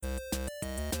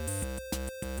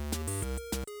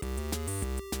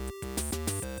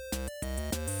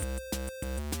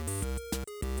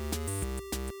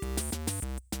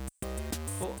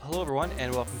Hello, everyone,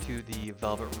 and welcome to the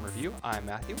Velvet Room Review. I'm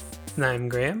Matthew. And I'm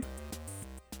Graham.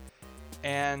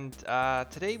 And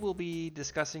today we'll be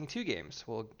discussing two games.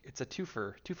 Well, it's a two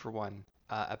for one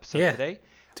episode today.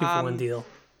 2-for-1 deal.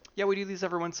 Yeah, we do these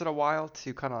every once in a while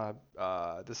to kind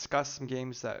of discuss some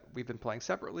games that we've been playing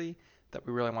separately that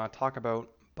we really want to talk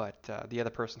about, but the other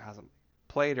person hasn't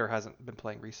played or hasn't been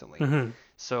playing recently. Mm-hmm.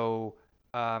 So,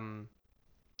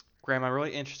 Graham, I'm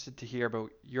really interested to hear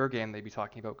about your game they'd be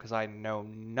talking about because I know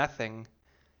nothing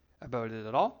about it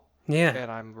at all. Yeah.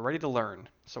 And I'm ready to learn.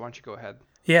 So why don't you go ahead?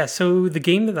 Yeah, so the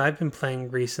game that I've been playing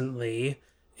recently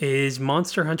is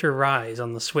Monster Hunter Rise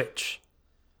on the Switch,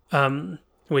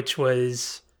 which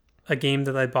was a game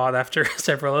that I bought after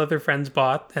several other friends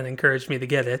bought and encouraged me to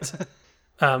get it.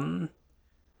 And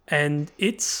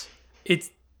it's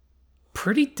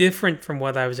pretty different from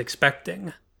what I was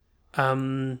expecting.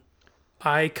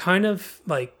 I kind of,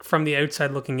 like, from the outside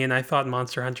looking in, I thought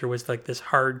Monster Hunter was like this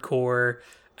hardcore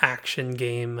action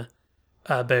game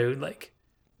about, like,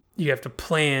 you have to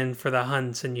plan for the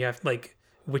hunts and you have, like,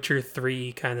 Witcher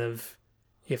 3 kind of,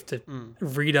 you have to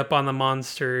read up on the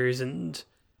monsters and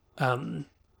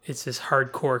it's this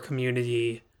hardcore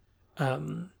community.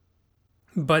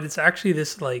 But it's actually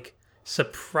this, like,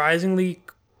 surprisingly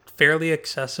fairly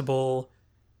accessible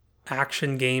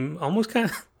action game, almost kind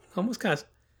of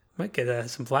might get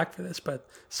some flack for this, but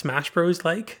Smash Bros.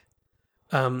 Like.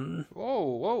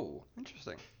 Whoa,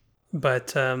 interesting.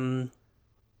 But in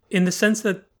the sense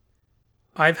that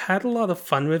I've had a lot of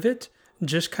fun with it,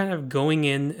 just kind of going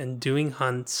in and doing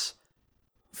hunts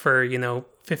for,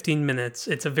 15 minutes.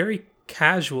 It's a very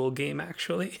casual game,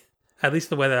 actually. At least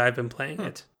the way that I've been playing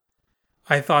it.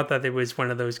 I thought that it was one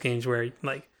of those games where,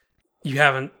 like, you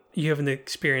haven't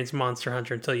experienced Monster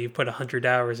Hunter until you put 100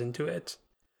 hours into it.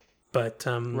 But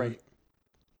right.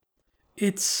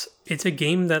 It's a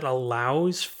game that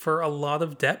allows for a lot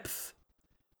of depth.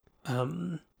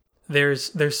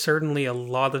 There's certainly a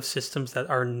lot of systems that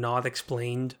are not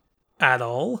explained at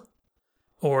all,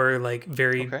 or like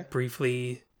very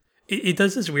briefly. It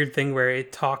does this weird thing where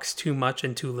it talks too much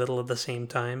and too little at the same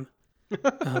time.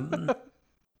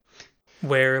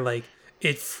 Where, like,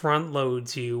 it front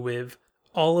loads you with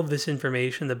all of this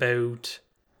information about,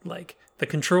 like, the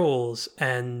controls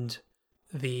and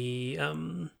the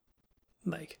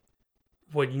like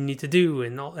what you need to do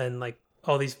and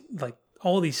all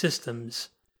these systems,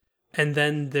 and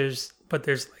then there's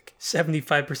like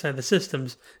 75% of the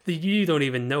systems that you don't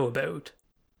even know about,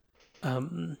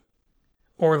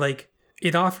 or like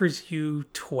it offers you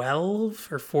 12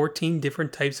 or 14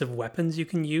 different types of weapons you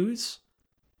can use,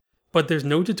 but there's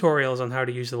no tutorials on how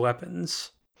to use the weapons.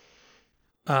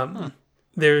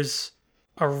 There's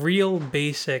a real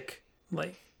basic,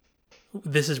 like,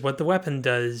 this is what the weapon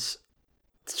does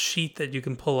sheet that you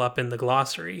can pull up in the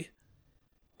glossary.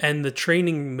 And the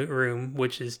training room,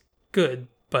 which is good,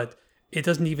 but it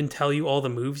doesn't even tell you all the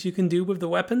moves you can do with the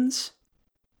weapons.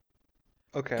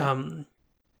 Okay.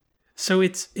 So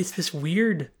it's this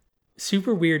weird,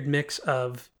 super weird mix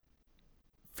of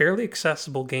fairly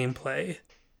accessible gameplay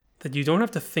that you don't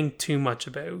have to think too much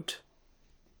about,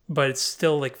 but it's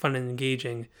still, like, fun and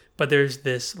engaging. But there's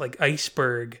this, like,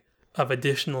 iceberg of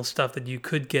additional stuff that you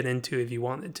could get into if you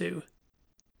wanted to.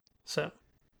 So,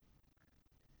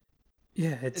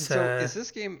 yeah, it's... And so is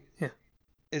this game... Yeah.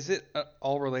 Is it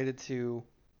all related to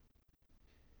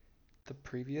the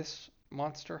previous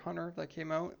Monster Hunter that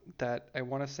came out? That I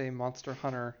want to say Monster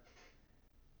Hunter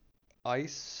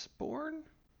Iceborne?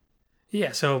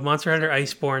 Yeah, so Monster Hunter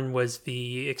Iceborne was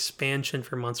the expansion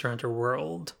for Monster Hunter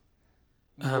World.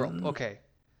 Okay.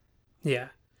 Yeah.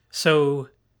 So,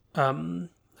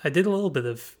 I did a little bit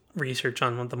of research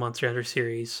on the Monster Hunter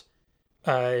series.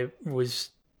 I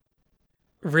was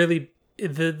really...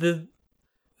 The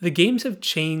games have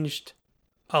changed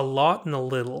a lot and a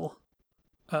little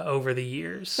over the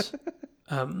years.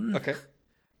 Okay.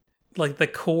 Like, the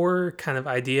core kind of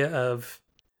idea of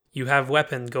you have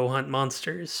weapon, go hunt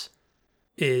monsters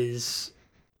is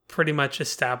pretty much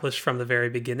established from the very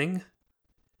beginning.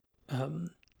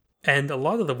 And a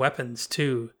lot of the weapons,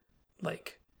 too.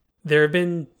 Like, there have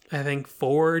been, I think,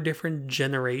 4 different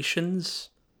generations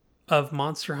of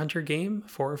Monster Hunter game,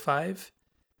 4 or 5.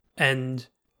 And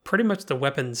pretty much the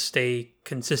weapons stay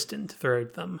consistent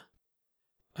throughout them.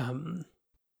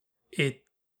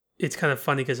 It's kind of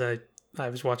funny because I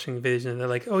was watching videos and they're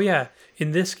like, oh yeah,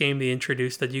 in this game they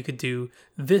introduced that you could do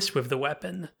this with the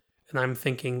weapon. And I'm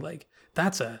thinking, like,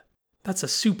 that's a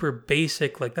super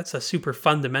basic, like, that's a super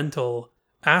fundamental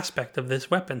aspect of this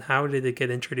weapon. How did it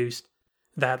get introduced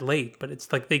that late? But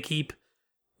it's like they keep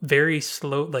very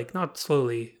slow, like, not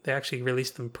slowly, they actually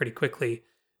release them pretty quickly,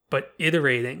 but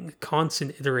iterating,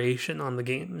 constant iteration on the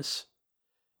games.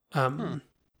 Hmm.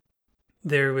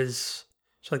 There was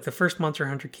so like the first Monster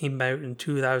Hunter came out in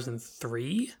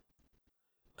 2003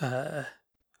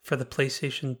 for the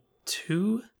PlayStation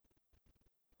 2,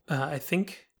 I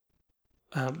think.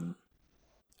 Um,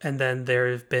 and then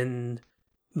there have been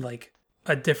like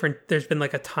there's been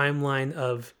like a timeline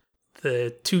of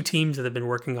the two teams that have been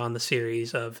working on the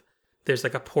series of there's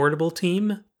like a portable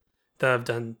team that have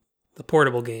done the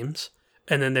portable games,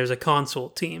 and then there's a console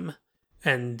team.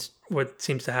 And what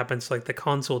seems to happen is like the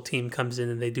console team comes in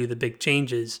and they do the big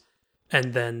changes,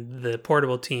 and then the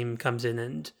portable team comes in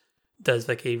and does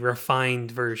like a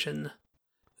refined version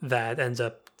that ends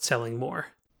up selling more.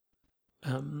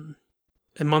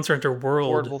 In Monster Hunter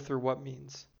World, Portable through what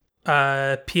means?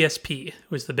 PSP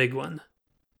was the big one.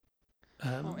 Oh,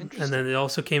 And then interesting. it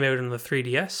also came out on the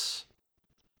 3DS.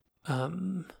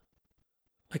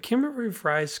 I can't remember if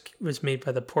Rise was made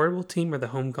by the portable team or the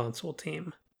home console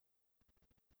team.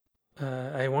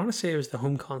 I want to say it was the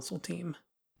home console team.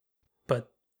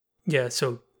 But yeah,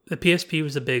 so the PSP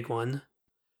was a big one.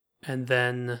 And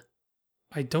then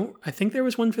I think there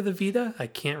was one for the Vita. I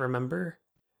can't remember.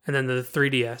 And then the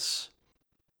 3DS.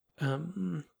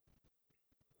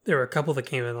 There were a couple that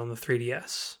came out on the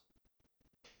 3DS.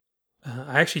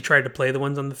 I actually tried to play the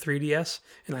ones on the 3DS,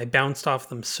 and I bounced off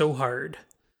them so hard.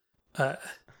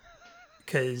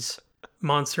 Because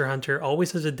Monster Hunter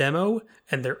always has a demo,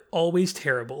 and they're always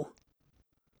terrible.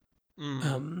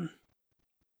 Mm.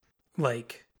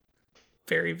 Like,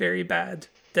 very, very bad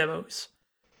demos.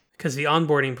 Because the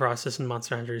onboarding process in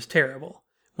Monster Hunter is terrible.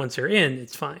 Once you're in,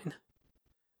 it's fine.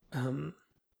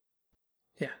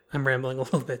 Yeah, I'm rambling a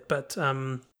little bit, but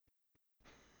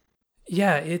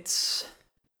yeah, it's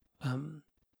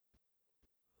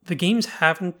the games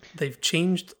they've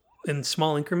changed in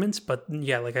small increments, but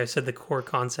yeah, like I said, the core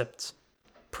concept's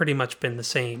pretty much been the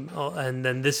same. And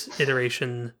then this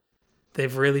iteration,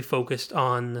 they've really focused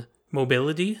on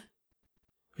mobility,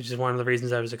 which is one of the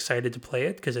reasons I was excited to play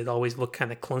it because it always looked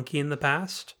kind of clunky in the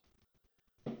past.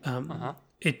 Uh-huh.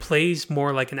 It plays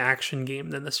more like an action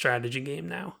game than a strategy game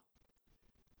now.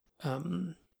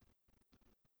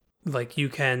 Like you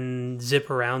can zip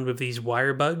around with these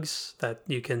wire bugs that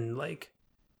you can like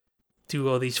do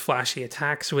all these flashy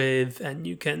attacks with, and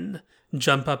you can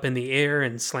jump up in the air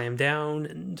and slam down,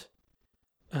 and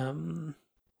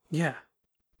yeah.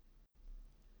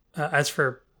 As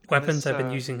for And weapons, this I've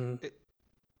been using. it,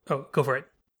 Oh, go for it.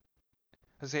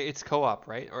 I say it's co-op,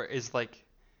 right? Or is like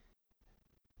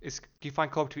is do you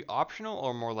find co-op to be optional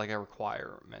or more like a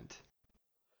requirement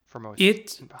for most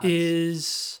It hunts?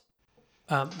 is.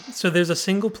 So there's a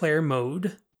single player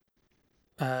mode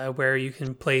where you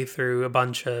can play through a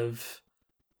bunch of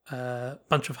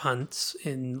hunts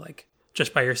in like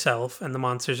just by yourself, and the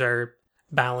monsters are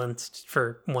balanced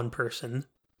for one person.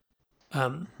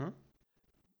 Hmm.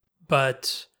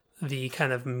 But the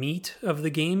kind of meat of the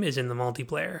game is in the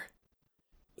multiplayer.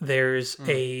 There's Mm.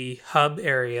 a hub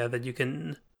area that you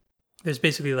can. There's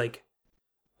basically like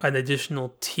an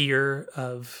additional tier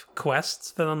of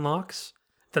quests that unlocks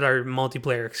that are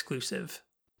multiplayer exclusive,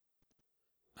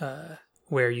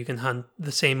 where you can hunt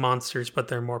the same monsters, but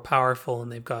they're more powerful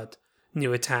and they've got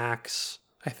new attacks,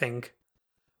 I think,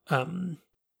 and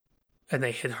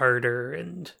they hit harder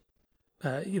and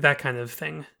that kind of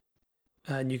thing.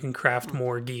 And you can craft Hmm.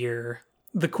 more gear.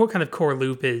 The core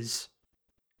loop is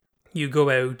you go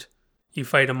out, you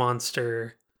fight a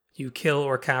monster, you kill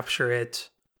or capture it,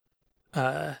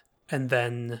 uh, and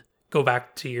then go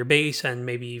back to your base and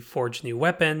maybe forge a new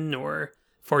weapon or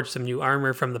forge some new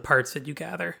armor from the parts that you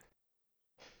gather.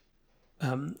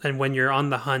 And when you're on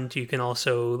the hunt, you can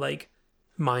also like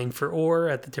mine for ore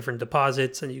at the different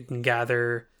deposits, and you can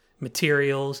gather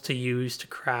materials to use to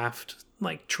craft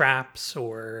like traps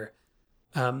or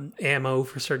ammo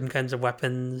for certain kinds of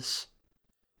weapons.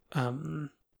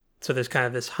 So there's kind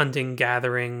of this hunting,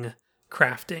 gathering,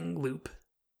 crafting loop.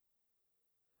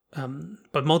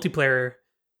 But multiplayer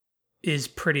is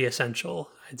pretty essential,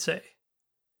 I'd say.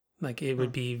 Like it Hmm.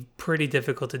 would be pretty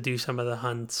difficult to do some of the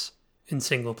hunts in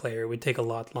single player. It would take a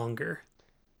lot longer.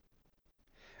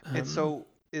 And Um, so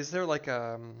is there like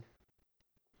an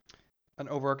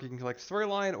overarching like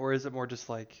storyline or is it more just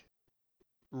like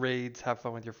raids, have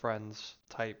fun with your friends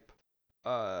type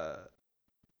uh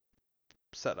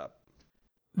setup?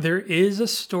 there is a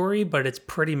story, but it's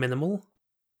pretty minimal.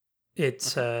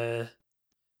 It's Okay.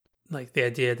 like the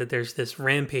idea that there's this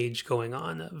rampage going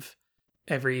on of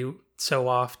every so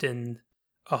often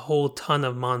a whole ton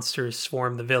of monsters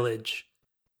swarm the village,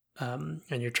 and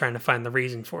you're trying to find the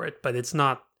reason for it. But it's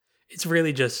not. It's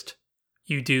really just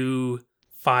you do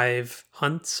 5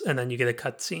 hunts and then you get a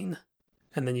cutscene.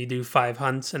 And then you do 5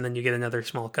 hunts and then you get another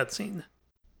small cutscene.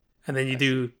 And then you I see.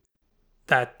 do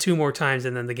that 2 more times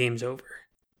and then the game's over.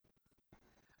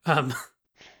 Um,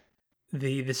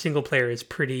 the single player is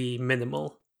pretty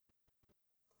minimal.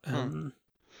 Hmm.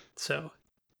 So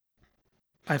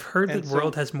I've heard And that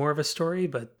World so, has more of a story,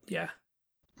 but yeah.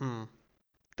 hmm,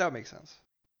 that makes sense.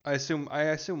 I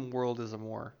assume World is a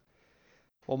more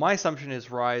well. My assumption is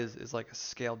Rise is like a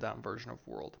scaled down version of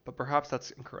World, but perhaps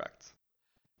that's incorrect.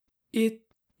 It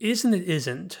isn't, it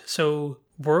isn't. So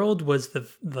World was the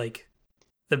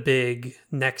big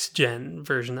next gen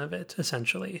version of it,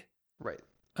 essentially. Right.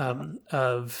 Uh-huh.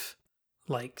 Of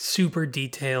like super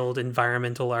detailed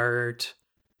environmental art.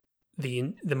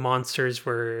 The monsters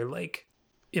were like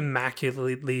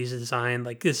immaculately designed.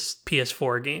 Like this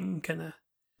PS4 game kind of.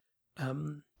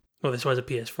 Well, this was a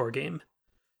PS4 game,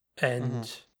 Mm-hmm.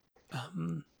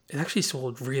 and it actually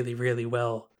sold really, really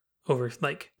well over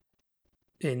like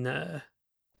in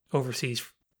overseas,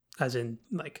 as in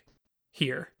like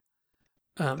here.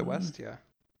 The Um, West, yeah.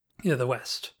 yeah, the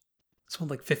West sold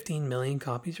like 15 million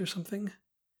copies or something.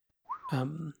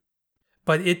 Um,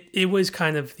 but it was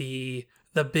kind of the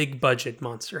big budget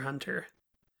Monster Hunter.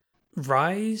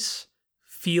 Rise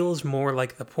feels more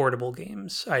like the portable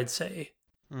games, I'd say.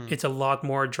 Mm. It's a lot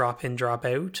more drop in, drop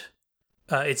out.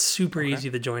 It's super Okay. easy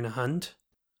to join a hunt.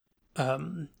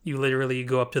 You literally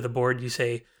go up to the board, you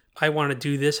say, I want to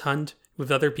do this hunt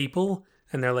with other people,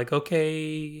 and they're like,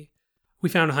 okay, we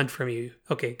found a hunt from you.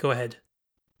 Okay, go ahead.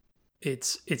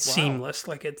 It's Wow. seamless.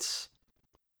 Like it's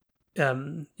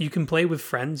you can play with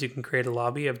friends, you can create a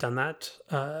lobby. I've done that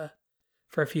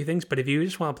for a few things, but if you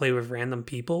just want to play with random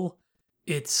people,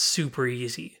 it's super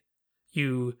easy.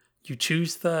 You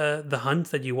choose the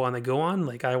hunt that you want to go on.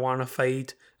 Like I want to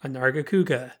fight a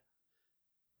Nargacuga,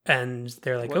 and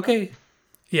they're like, What now? okay,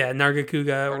 yeah,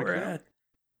 Nargacuga or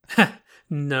Barracuda?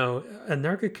 no, a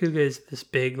Nargacuga is this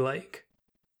big like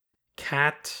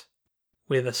cat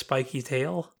with a spiky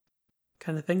tail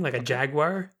kind of thing, like a Okay.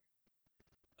 jaguar.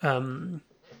 Um,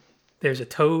 there's a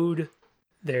toad.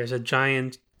 There's a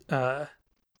giant,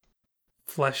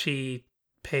 fleshy,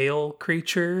 pale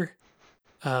creature.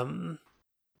 Um,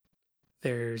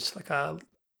 there's like a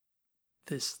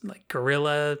this like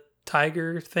gorilla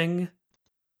tiger thing.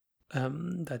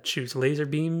 That shoots laser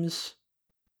beams.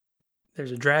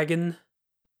 There's a dragon.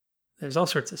 There's all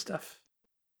sorts of stuff.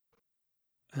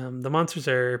 The monsters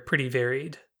are pretty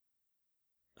varied.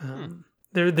 Hmm.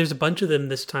 There's a bunch of them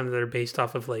this time that are based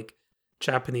off of like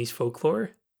Japanese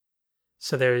folklore.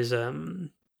 So there's I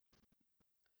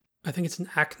think it's an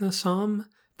Aknasom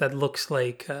that looks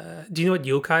like. Do you know what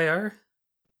yokai are?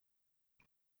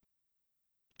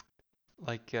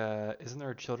 Like, isn't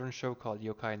there a children's show called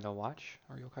Yokai No Watch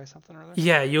or Yokai something or other?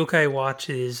 Yeah, yokai watch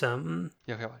is Yokai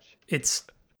Watch. it's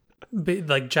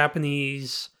like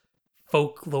Japanese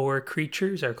folklore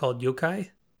creatures are called yokai.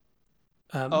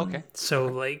 Oh, okay. So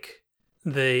Okay. like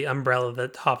the umbrella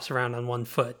that hops around on one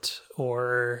foot,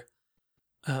 or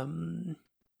um,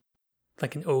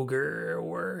 like an ogre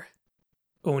or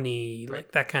oni, Right.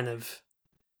 like that kind of.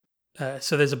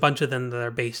 So there's a bunch of them that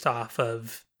are based off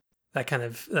of that kind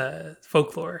of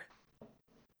folklore.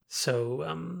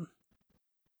 So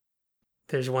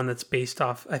there's one that's based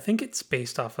off. I think it's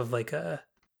based off of like a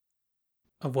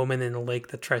woman in a lake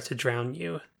that tries to drown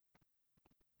you.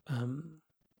 Um,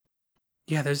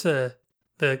 yeah, there's a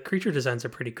the creature designs are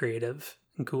pretty creative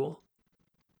and cool.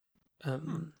 Hmm.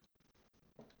 Um,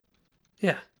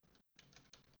 yeah,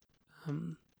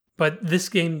 but this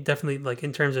game definitely like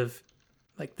in terms of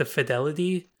like the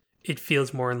fidelity, it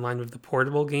feels more in line with the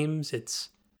portable games. It's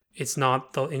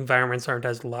not the environments aren't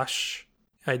as lush.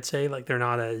 I'd say like they're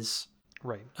not as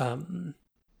Right. um,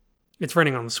 it's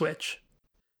running on the Switch,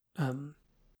 um,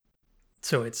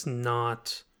 so it's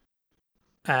not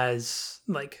as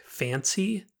like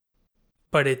fancy,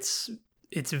 but it's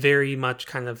very much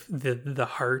kind of the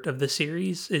heart of the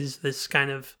series is this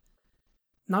kind of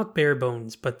not bare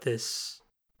bones, but this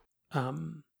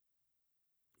um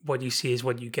what you see is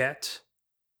what you get.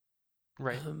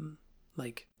 Right. Um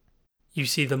like you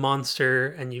see the monster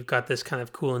and you've got this kind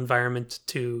of cool environment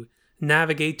to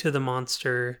navigate to the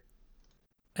monster,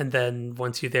 and then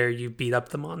once you're there you beat up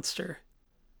the monster,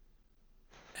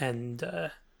 and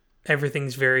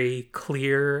everything's very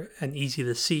clear and easy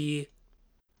to see.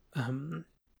 um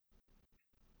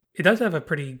It does have a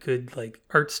pretty good like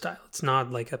art style. It's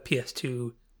not like a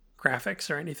PS2 graphics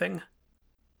or anything.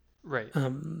 Right.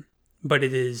 Um but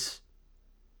it is,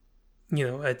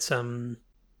 it's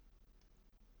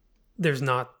there's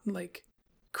not like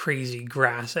crazy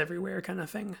grass everywhere kind of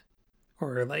thing,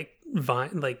 or like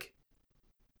vine like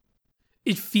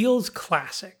it feels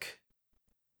classic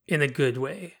in a good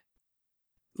way.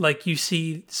 Like you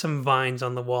see some vines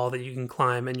on the wall that you can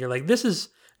climb, and you're like, this is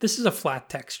a flat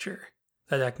texture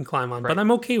that I can climb on, but Right.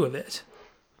 I'm okay with it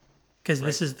because Right.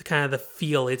 this is the kind of the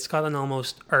feel. It's got an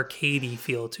almost arcadey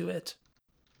feel to it.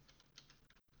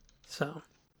 So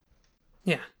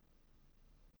yeah,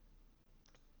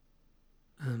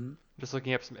 um, Just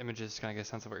looking up some images to kind of get a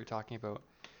sense of what you're talking about.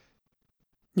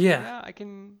 yeah, Yeah, I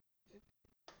can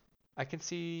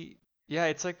see. Yeah,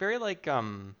 it's like very like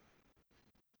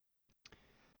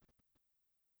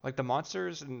the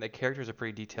monsters and the characters are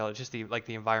pretty detailed. It's just the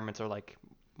environments are like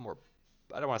more.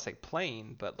 I don't want to say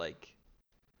plain, but like,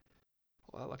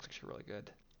 well, that looks actually really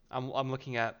good. I'm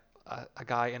looking at a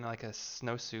guy in like a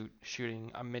snowsuit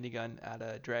shooting a minigun at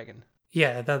a dragon,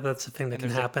 yeah. That's the thing that and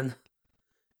can happen.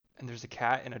 there's a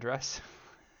cat in a dress,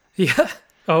 Yeah.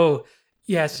 Oh,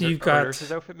 yeah. So or a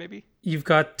nurse's outfit maybe. you've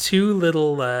got two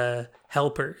little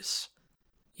helpers.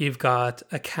 You've got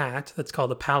a cat that's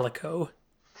called a palico.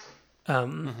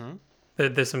 Um,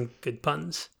 Mm-hmm. there's some good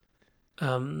puns.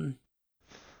 Um,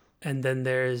 and then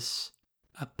there's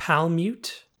a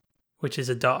palmute, which is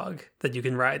a dog that you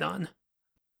can ride on.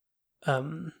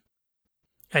 Um,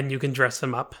 and you can dress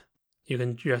them up. You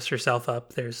can dress yourself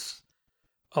up. There's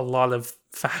a lot of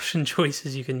fashion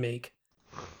choices you can make.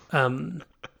 Um,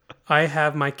 I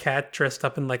have my cat dressed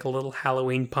up in like a little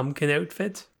Halloween pumpkin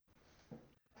outfit,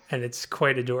 and it's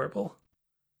quite adorable.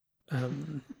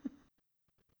 Um,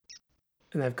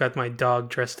 and I've got my dog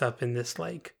dressed up in this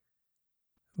like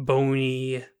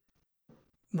bony,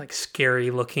 like scary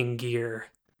looking gear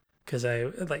because I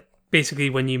like basically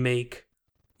when you make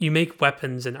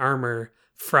weapons and armor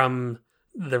from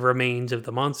the remains of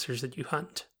the monsters that you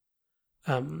hunt,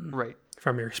 Right.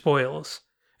 from your spoils,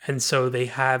 and so they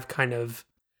have kind of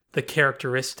the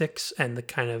characteristics and the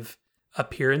kind of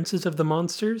appearances of the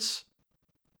monsters.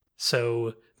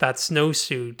 So that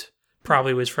snowsuit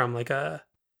probably was from like a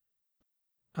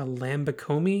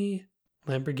Lamborghini,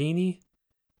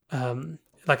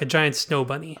 like a giant snow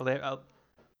bunny. Did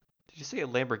you say a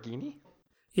Lamborghini?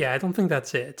 Yeah, I don't think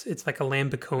that's it. It's like a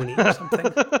Lambiconi or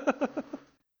something.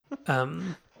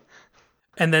 Um,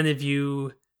 and then if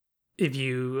you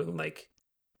like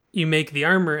you make the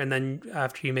armor, and then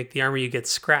after you make the armor, you get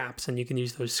scraps, and you can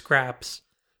use those scraps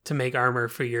to make armor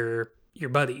for your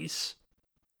buddies.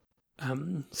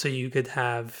 So you could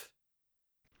have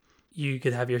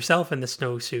yourself in the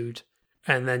snowsuit,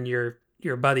 and then your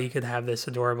buddy could have this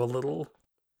adorable little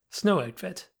snow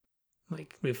outfit,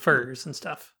 like with Hmm. furs and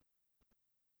stuff.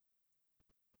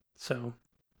 So,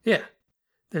 yeah,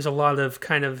 there's a lot of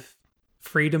kind of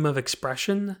freedom of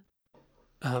expression,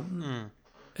 um, Hmm.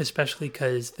 especially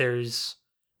because there's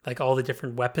like all the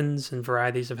different weapons and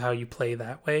varieties of how you play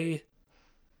that way,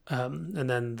 and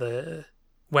then the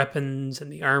weapons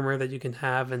and the armor that you can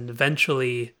have, and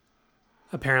eventually,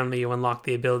 apparently, you unlock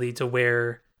the ability to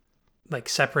wear like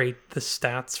separate the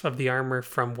stats of the armor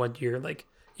from what you're like.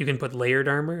 You can put layered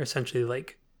armor, essentially,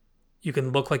 like you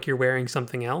can look like you're wearing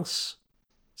something else,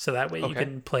 so that way you Okay.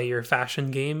 can play your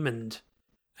fashion game and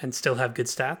still have good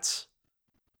stats.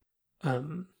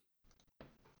 Um,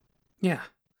 yeah,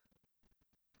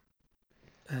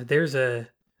 there's a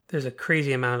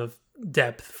crazy amount of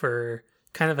depth for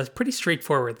kind of a pretty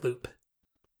straightforward loop.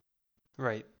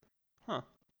 Right. Huh.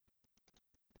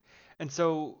 And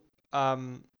so,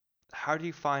 um, how do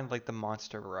you find like the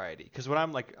monster variety? Because when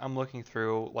I'm looking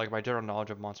through like my general knowledge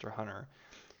of Monster Hunter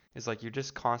is like you're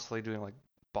just constantly doing like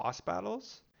boss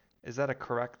battles. Is that a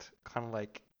correct kind of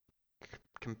like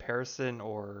comparison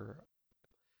or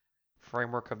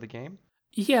framework of the game?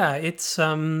 Yeah, it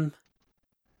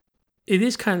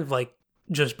is kind of like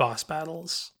just boss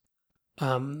battles.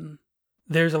 Um,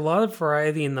 there's a lot of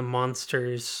variety in the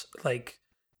monsters. Like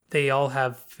they all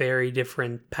have very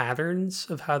different patterns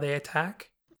of how they attack.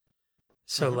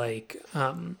 So Mm-hmm. like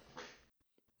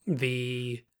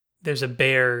the there's a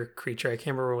bear creature. I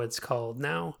can't remember what it's called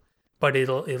now, but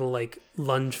it'll like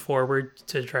lunge forward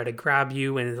to try to grab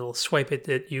you, and it'll swipe it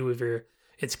at you with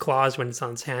its claws when it's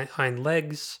on its hind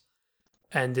legs,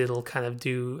 and it'll kind of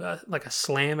do like a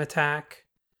slam attack.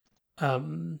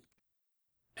 Um,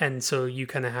 and so you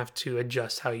kind of have to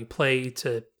adjust how you play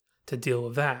to deal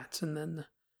with that. And then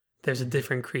there's a Mm-hmm.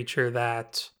 different creature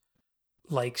that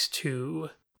likes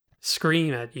to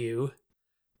scream at you,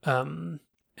 um,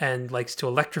 and likes to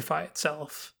electrify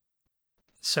itself.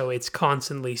 So it's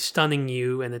constantly stunning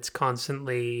you, and it's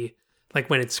constantly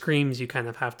like when it screams, you kind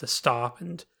of have to stop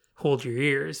and hold your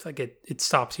ears. Like it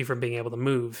stops you from being able to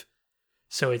move.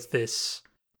 So it's this,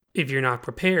 if you're not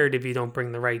prepared, if you don't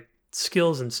bring the right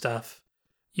skills and stuff,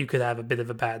 you could have a bit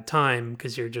of a bad time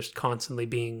because you're just constantly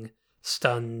being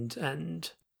stunned,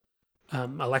 and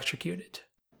electrocuted.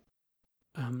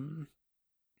 Um,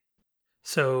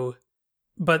 so,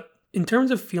 but in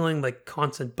terms of feeling like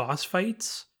constant boss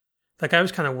fights, like I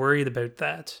was kind of worried about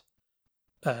that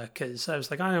because I was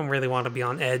like, I don't really want to be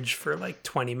on edge for like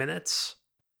 20 minutes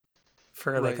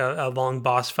for like Right. a long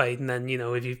boss fight, and then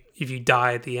if you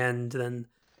die at the end, then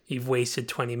you've wasted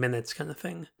 20 minutes, kind of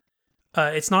thing.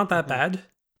 It's not that Hmm. bad.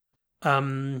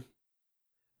 Um,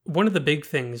 One of the big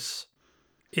things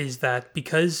is that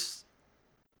because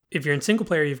if you're in single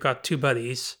player, you've got two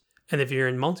buddies, and if you're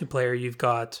in multiplayer, you've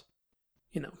got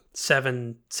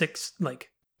seven, six,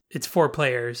 like it's four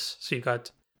players, so you've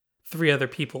got three other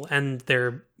people and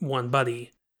their one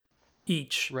buddy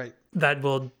each Right. that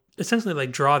will essentially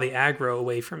like draw the aggro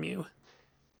away from you.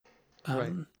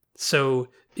 Right. So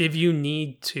if you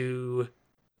need to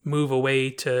move away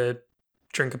to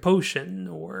drink a potion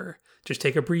or just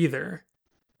take a breather,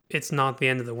 it's not the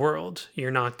end of the world.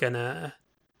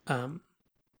 Um,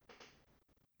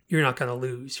 you're not gonna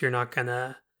lose. You're not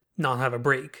gonna not have a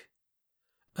break.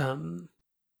 Um,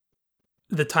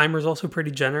 the timer is also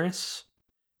pretty generous.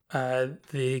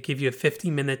 They give you a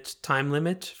 50-minute time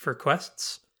limit for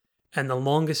quests, and the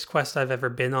longest quest I've ever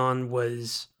been on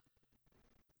was,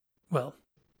 well,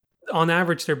 on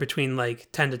average they're between like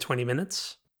 10 to 20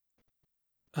 minutes.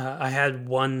 I had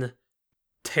one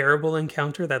terrible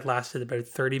encounter that lasted about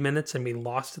 30 minutes, and we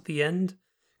lost at the end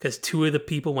because two of the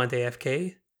people went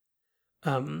AFK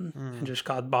and Mm. just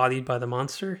got bodied by the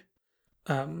monster.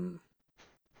 Um,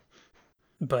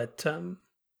 but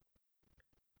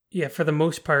yeah, for the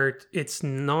most part, it's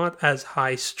not as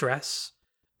high stress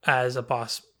as a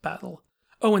boss battle.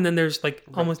 Oh, and then there's like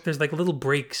Right. little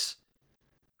breaks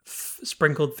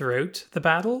sprinkled throughout the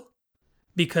battle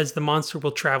because the monster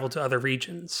will travel to other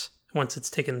regions once it's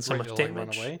taken so Right. much To like run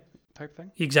damage. away type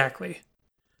thing. Exactly.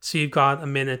 So you've got a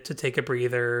minute to take a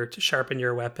breather, to sharpen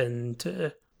your weapon,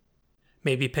 to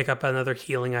maybe pick up another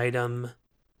healing item,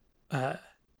 uh,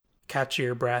 catch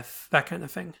your breath, that kind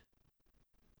of thing.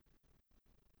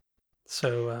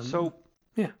 So, So,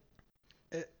 yeah.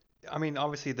 it, I mean,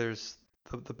 obviously there's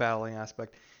the battling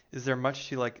aspect. Is there much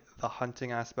to like the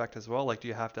hunting aspect as well? Like, do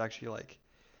you have to actually like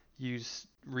use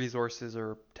resources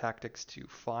or tactics to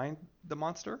find the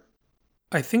monster?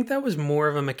 I think that was more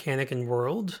of a mechanic in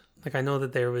World. Like, I know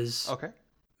that there was Okay.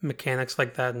 mechanics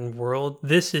like that in World.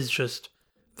 This is just,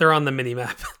 they're on the mini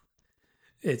map.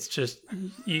 It's just,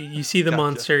 you see the Gotcha.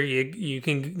 monster,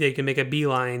 they can make a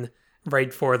beeline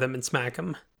right for them and smack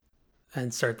them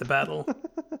and start the battle.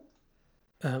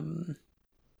 Um,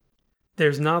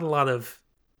 there's not a lot of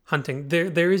hunting.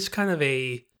 There is kind of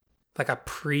a like a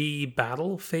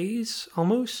pre-battle phase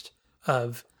almost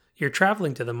of you're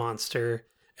traveling to the monster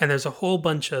and there's a whole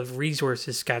bunch of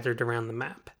resources scattered around the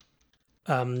map.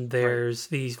 Right. There's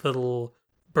these little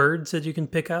birds that you can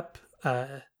pick up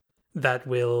that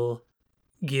will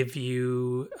give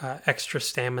you extra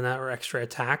stamina or extra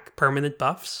attack, permanent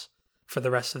buffs for the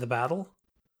rest of the battle.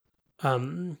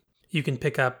 Um, you can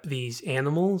pick up these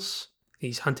animals,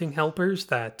 these hunting helpers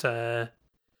that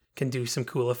can do some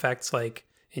cool effects like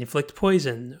inflict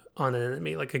poison on an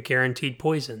enemy, like a guaranteed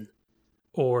poison,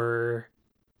 or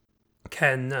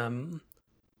can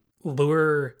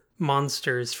lure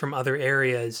monsters from other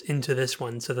areas into this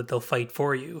one so that they'll fight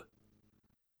for you.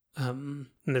 And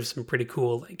there's some pretty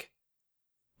cool like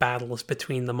battles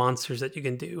between the monsters that you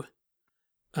can do.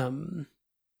 Um,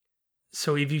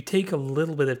 so if you take a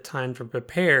little bit of time to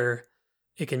prepare,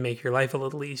 it can make your life a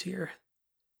little easier.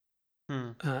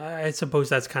 Hmm. I suppose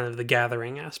that's kind of the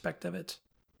gathering aspect of it,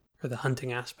 or the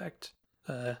hunting aspect.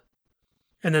 Uh,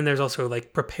 and then there's also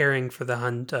like preparing for the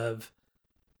hunt of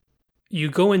you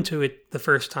go into it the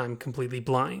first time completely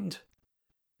blind,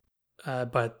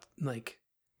 but like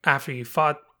after you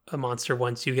fought a monster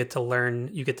once, you get to learn,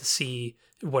 you get to see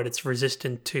what it's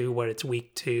resistant to, what it's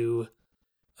weak to.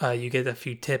 You get a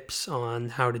few tips on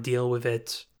how to deal with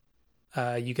it.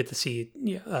 You get to see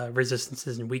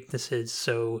resistances and weaknesses.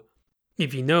 So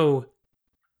if you know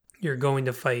you're going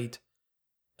to fight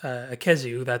a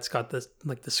Kezu that's got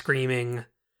the screaming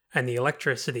and the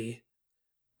electricity,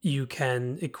 you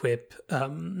can equip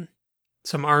some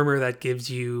armor that gives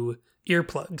you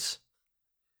earplugs,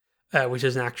 which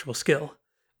is an actual skill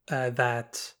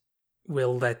that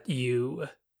will let you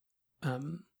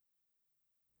um,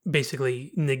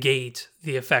 basically negate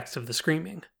the effects of the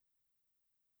screaming.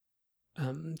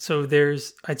 So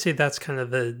I'd say that's kind of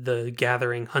the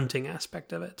gathering hunting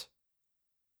aspect of it.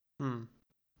 Hmm.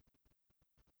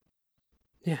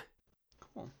 Yeah.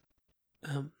 Cool.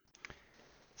 Um,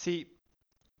 See,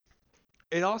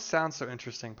 it all sounds so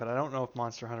interesting, but I don't know if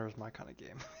Monster Hunter is my kind of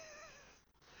game.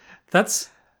 that's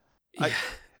I Yeah.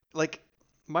 like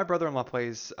my brother-in-law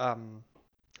plays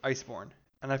Iceborne,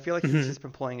 and I feel like he's Hmm. just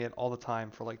been playing it all the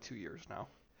time for like 2 years now,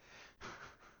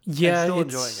 and Yeah, still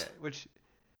enjoying it's it, which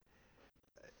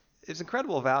is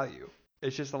incredible value.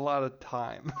 It's just a lot of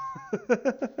time.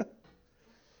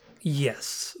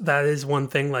 yes, that is one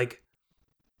thing. Like,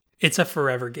 it's a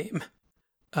forever game.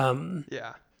 Um,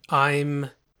 Yeah. I'm.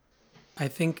 I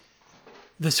think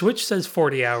the Switch says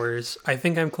 40 hours. I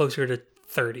think I'm closer to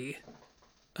 30.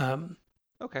 Um,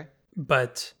 Okay.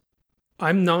 but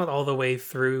I'm not all the way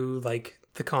through like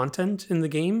the content in the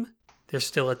game. There's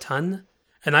still a ton,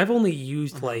 and I've only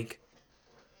used Mm-hmm. like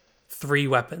 3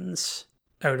 weapons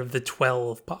out of the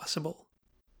 12 possible,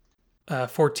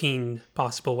 14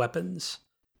 possible weapons.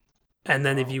 Oh And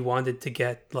then if wow. you wanted to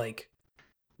get like,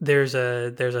 there's a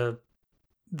there's a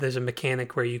there's a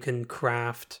mechanic where you can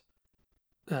craft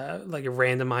like a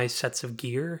randomized sets of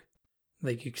gear,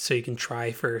 like so you can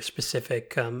try for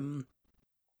specific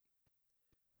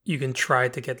you can try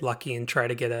to get lucky and try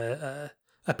to get a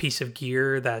piece of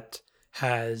gear that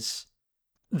has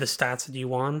the stats that you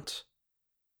want.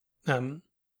 Um,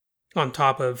 on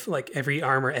top of like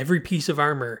every piece of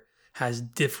armor has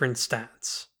different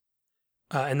stats,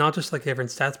 and not just like different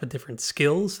stats, but different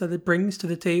skills that it brings to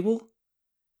the table.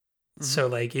 Mm-hmm. So,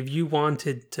 like, if you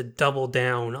wanted to double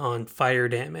down on fire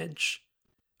damage,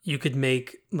 you could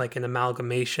make like an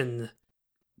amalgamation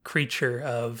creature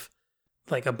of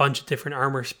like a bunch of different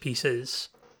armor pieces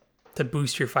to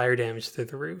boost your fire damage through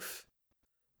the roof.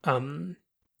 Um,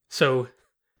 so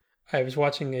I was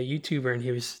watching a YouTuber and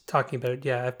he was talking about,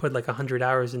 yeah, I put like 100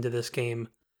 hours into this game.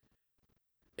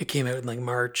 It came out in like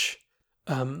March.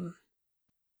 Um,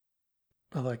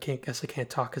 although I can't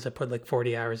talk because I put like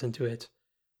 40 hours into it.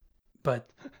 But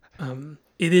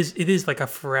it is like a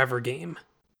forever game.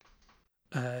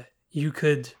 You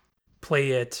could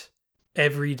play it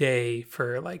every day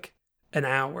for like an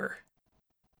hour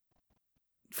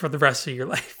for the rest of your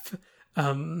life.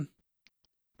 Um,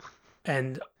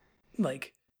 and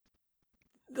like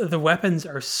the weapons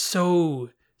are so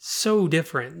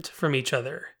different from each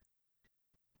other.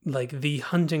 Like the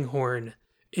hunting horn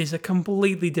is a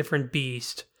completely different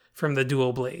beast from the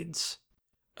dual blades,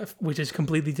 which is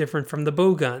completely different from the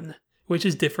bow gun, which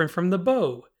is different from the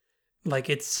bow. Like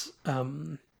it's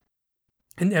and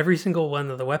every single one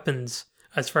of the weapons,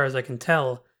 as far as I can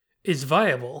tell, is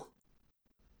viable.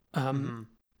 Um, Mm-hmm.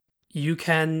 you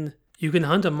can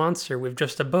hunt a monster with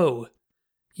just a bow.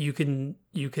 You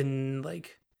can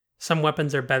like some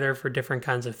weapons are better for different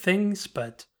kinds of things,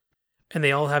 but and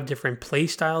they all have different play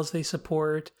styles they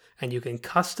support, and you can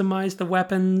customize the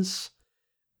weapons,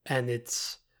 and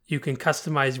it's you can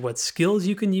customize what skills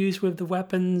you can use with the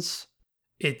weapons.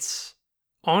 It's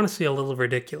honestly a little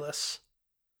ridiculous.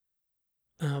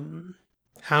 Um,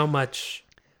 how much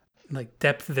like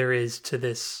depth there is to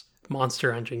this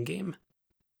monster hunting game.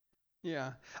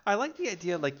 Yeah. I like the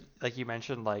idea, like you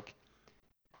mentioned, like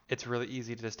it's really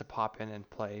easy to just to pop in and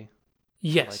play for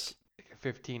like Yes. a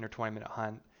 15 or 20-minute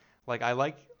hunt. Like I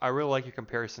really like your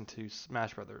comparison to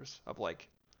Smash Brothers of like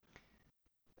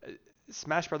uh,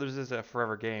 Smash Brothers is a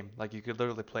forever game. Like you could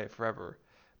literally play it forever,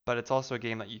 but it's also a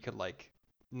game that you could like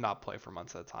not play for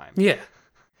months at a time, Yeah.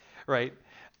 right?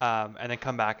 And then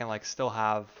come back and like still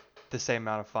have the same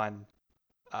amount of fun,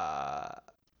 uh,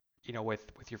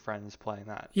 with your friends playing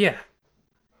that. Yeah.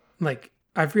 Like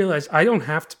I've realized I don't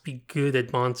have to be good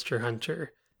at Monster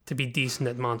Hunter to be decent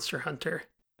at Monster Hunter.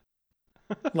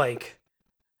 Like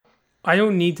I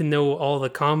don't need to know all the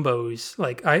combos.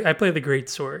 Like I play the Great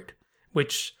Sword,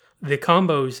 which the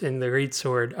combos in the Great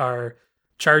Sword are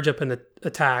charge up an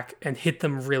attack and hit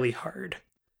them really hard.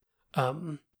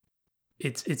 Um,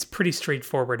 it's pretty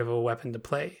straightforward of a weapon to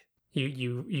play.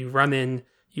 You run in,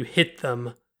 you hit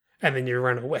them, and then you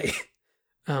run away.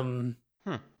 um,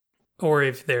 Hmm. or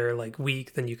if they're like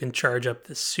weak, then you can charge up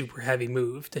this super heavy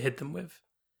move to hit them with,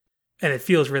 and it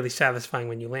feels really satisfying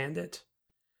when you land it.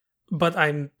 But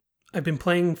I've been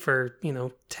playing for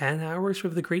 10 hours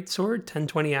with the Great Sword,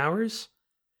 10-20 hours,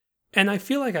 and I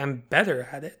feel like I'm better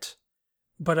at it.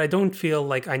 But I don't feel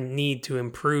like I need to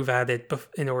improve at it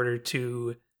in order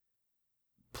to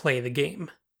play the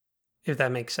game, if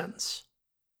that makes sense.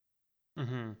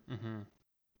 Mhm. Mhm.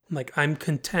 Like I'm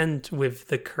content with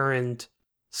the current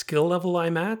skill level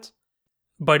I'm at,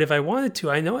 but if I wanted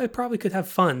to, I know I probably could have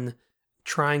fun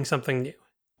trying something new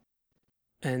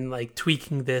and like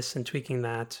tweaking this and tweaking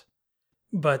that.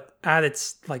 But at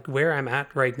its like where I'm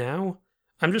at right now,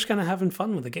 I'm just kind of having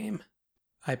fun with the game.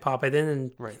 I pop it in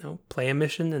and, Right. play a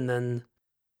mission and then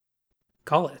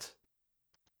call it.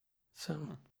 So,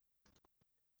 Hmm.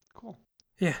 Cool.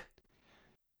 yeah.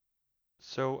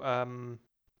 So,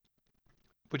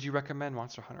 would you recommend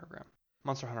Monster Hunter, Graham?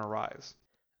 Monster Hunter Rise.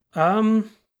 Um,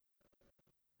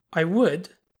 I would.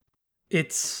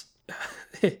 It's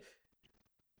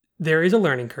there is a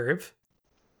learning curve.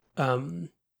 Um,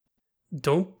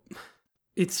 don't.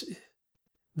 It's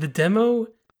the demo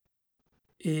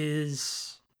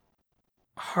is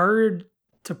hard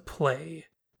to play.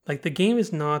 Like the game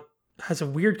is not has a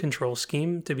weird control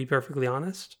scheme, to be perfectly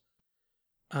honest.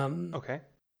 Um, Okay.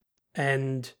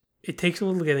 and it takes a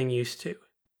little getting used to.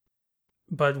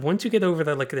 But once you get over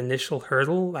that like an initial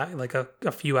hurdle, like a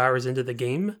few hours into the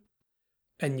game,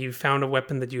 and you've found a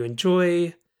weapon that you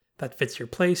enjoy, that fits your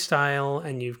play style,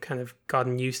 and you've kind of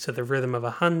gotten used to the rhythm of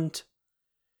a hunt,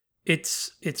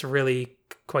 it's really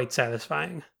quite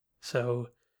satisfying. So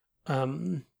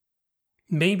um,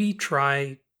 maybe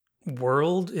try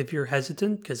World if you're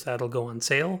hesitant, because that'll go on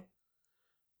sale.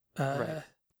 Right.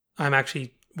 I'm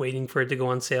actually waiting for it to go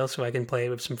on sale so I can play it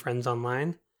with some friends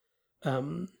online.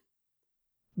 Um,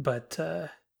 but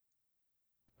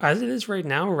as it is right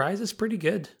now, Rise is pretty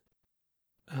good.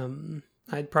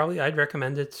 I'd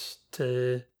recommend it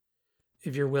to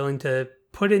if you're willing to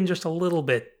put in just a little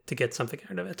bit to get something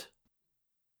out of it.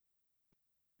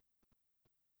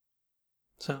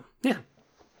 So yeah,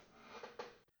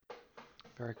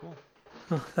 Very cool.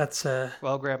 well, that's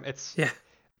Well, Graham, it's yeah,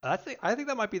 I think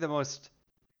that might be the most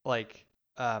like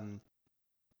um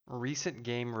recent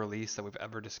game release that we've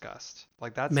ever discussed.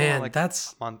 Like that's only man, like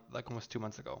that's a month, like almost 2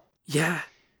 months ago. yeah,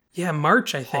 yeah,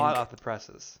 March I Hot think. off the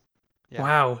presses. Yeah.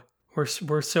 Wow,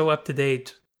 we're so up to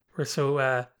date. We're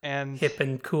so And hip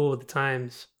and cool with the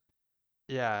times.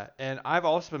 yeah, and I've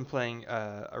also been playing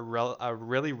a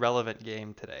really relevant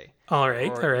game today, or All you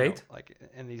know, right. like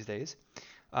in these days.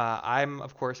 I'm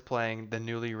of course playing the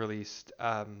newly released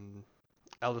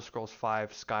Elder Scrolls V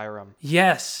Skyrim.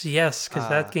 Yes, because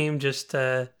that Uh, game just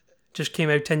came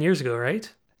out 10 years ago,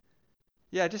 right?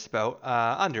 yeah, just about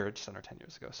just under 10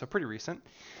 years ago, so pretty recent.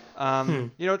 Hmm.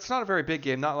 You know, it's not a very big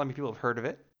game. Not a lot of people have heard of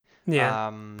it.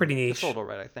 Yeah, pretty It sold niche. all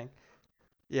right, I think.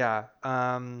 Yeah.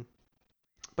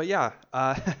 But yeah,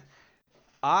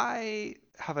 I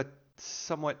have a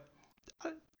somewhat uh,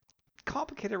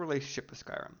 complicated relationship with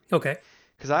Skyrim Okay.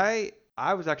 because I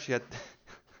was actually at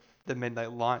the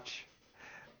midnight launch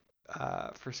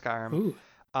for Skyrim. Ooh.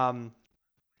 Um,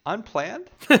 Unplanned.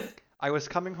 I was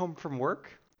coming home from work,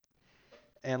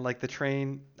 and like the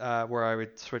train where I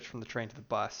would switch from the train to the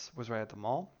bus was right at the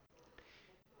mall,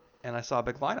 and I saw a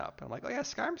big lineup. And I'm like, oh yeah,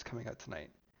 Skyrim's coming out tonight.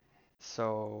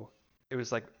 So it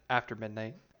was like after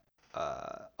midnight,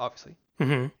 obviously.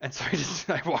 Hmm. And so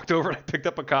I walked over and I picked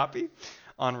up a copy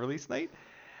on release night.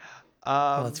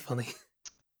 Oh, that's Um, funny.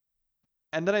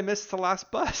 and then I missed the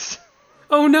last bus.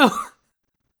 Oh no.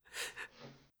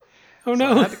 Oh So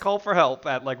I no. had to call for help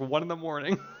at like 1 in the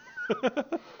morning.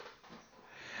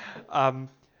 um,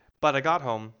 but I got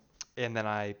home and then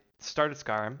I started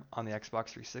Skyrim on the Xbox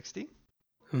 360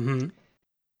 Hmm.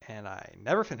 and I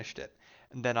never finished it.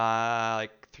 And then I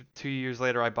 2 years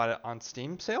later I bought it on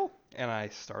Steam sale and I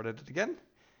started it again.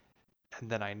 And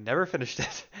then I never finished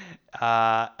it.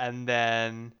 And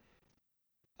then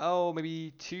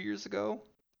maybe 2 years ago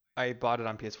I bought it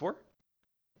on PS4,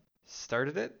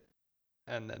 started it,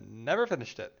 and then never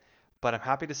finished it. But I'm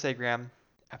happy to say, Graham,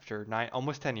 after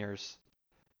almost 10 years,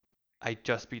 I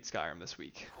just beat Skyrim this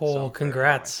week, so Oh, I'm very proud of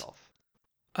congrats. myself.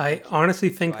 I Thank you, honestly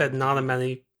thank you. think I that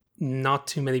beat. not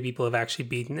too many people have actually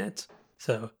beaten it.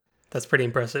 So that's pretty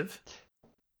impressive.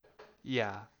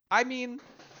 Yeah, I mean,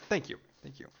 thank you,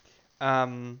 thank you.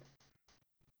 Um,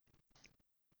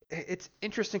 it's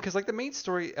interesting because like the main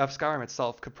story of Skyrim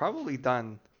itself could probably be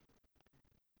done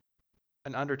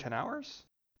in under 10 hours,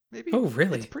 maybe. Oh, It's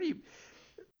really? pretty.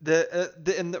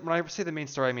 When I say the main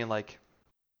story, I mean like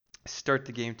start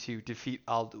the game to defeat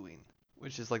Alduin,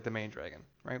 which is like the main dragon,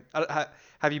 right?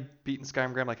 Have you beaten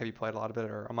Skyrim, Graham? Like, have you played a lot of it,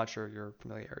 or I'm not sure your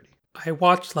familiarity. I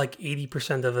watched like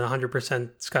 80% of the 100%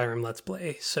 Skyrim Let's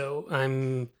Play, so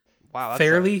I'm Wow, that's a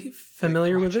fairly big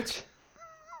familiar with it. project.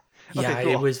 Okay, Yeah,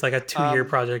 it cool. was like a 2 year Um,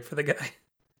 project for the guy.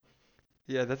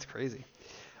 yeah, that's crazy.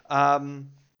 Um,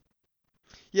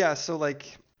 yeah, so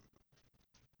like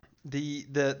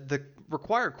the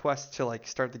required quests to like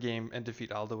start the game and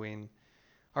defeat Alduin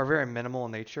are very minimal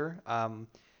in nature.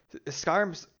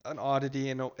 Skyrim's an oddity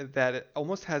in that it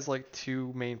almost has like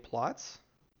two main plots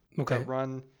that Okay.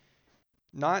 run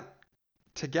not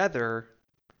together,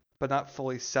 but not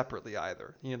fully separately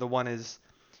either. You know, the one is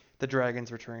the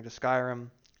dragons returning to Skyrim,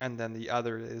 and then the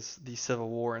other is the Civil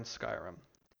War in Skyrim.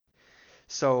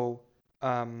 So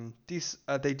these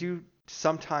they do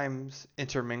sometimes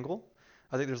intermingle.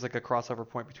 I think there's like a crossover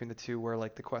point between the two where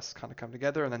like the quests kind of come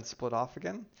together and then split off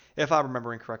again, if I'm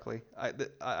remembering correctly.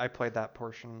 I played that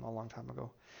portion a long time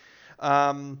ago.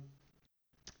 Um,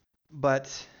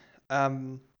 but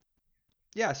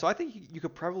yeah, so I think you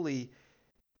could probably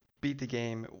beat the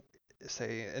game,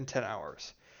 say in 10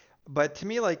 hours. But to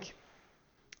me, like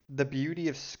the beauty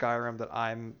of Skyrim that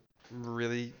I'm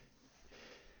really,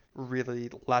 really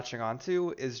latching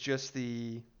onto is just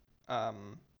the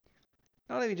um,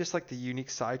 not even just like the unique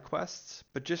side quests,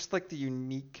 but just like the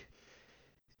unique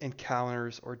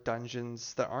encounters or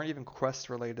dungeons that aren't even quest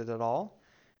related at all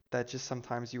that just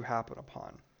sometimes you happen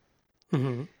upon.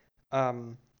 Mm-hmm.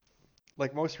 Um,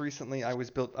 like most recently, I was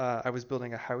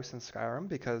building a house in Skyrim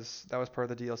because that was part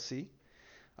of the DLC.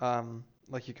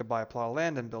 Like you could buy a plot of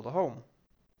land and build a home.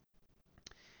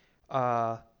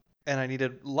 Uh, and I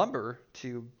needed lumber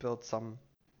to build some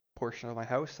portion of my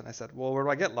house, and I said, well, where do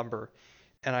I get lumber?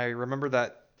 And I remember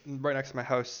that right next to my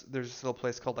house, there's this little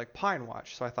place called like Pine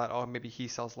Watch. So I thought, oh, maybe he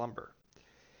sells lumber.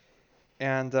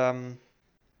 And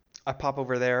I pop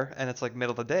over there, and it's like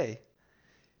middle of the day,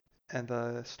 and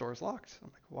the store's locked. I'm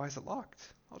like, why is it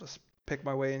locked? I'll just pick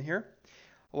my way in here.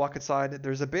 I walk inside.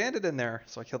 There's a bandit in there,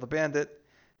 so I kill the bandit.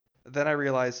 Then I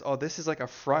realize, oh, this is like a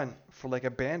front for like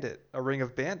a ring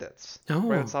of bandits right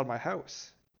Oh. outside my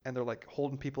house, and they're like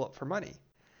holding people up for money.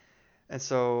 And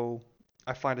so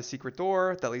I find a secret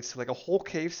door that leads to like a whole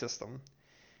cave system,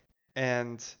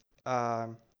 and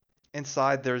um,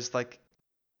 inside there's like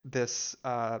this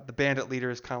the bandit leader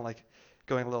is kind of like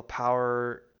going a little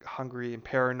power hungry and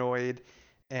paranoid,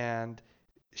 and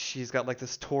she's got like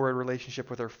this torrid relationship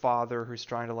with her father who's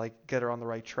trying to like get her on the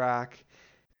right track.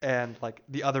 And like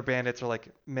the other bandits are like,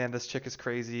 man, this chick is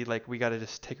crazy, like we gotta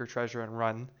just take her treasure and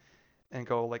run and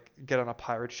go like get on a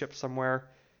pirate ship somewhere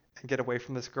and get away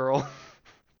from this girl.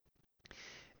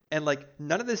 And like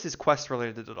none of this is quest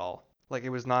related at all. Like it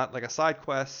was not like a side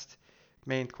quest,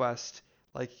 main quest.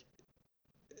 Like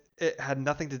it had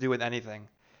nothing to do with anything.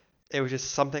 It was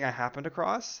just something I happened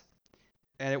across,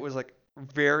 and it was like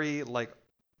very like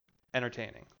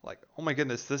entertaining. Like, oh my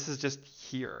goodness, this is just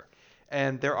here.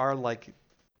 And there are like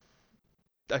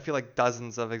I feel like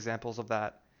dozens of examples of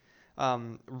that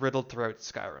riddled throughout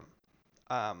Skyrim.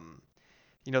 Um,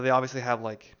 they obviously have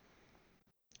like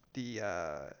the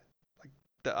like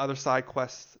the other side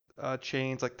quest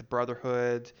chains, like the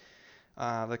Brotherhood,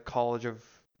 the College of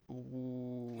I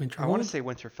want to Winterhold? say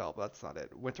Winterfell, but that's not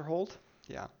it. Winterhold,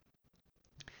 yeah.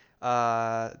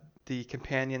 Uh, the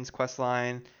Companions quest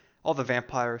line, all the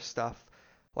vampire stuff,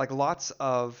 like lots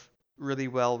of really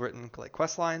well written like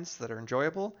quest lines that are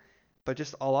enjoyable, but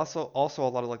just also a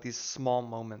lot of like these small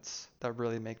moments that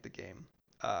really make the game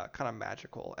kind of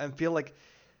magical and feel like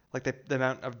the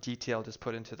amount of detail just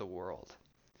put into the world.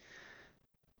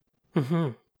 Mm-hmm.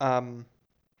 Um,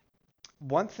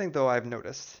 One thing though I've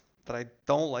noticed that I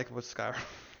don't like with Skyrim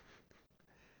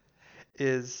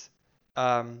is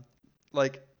um,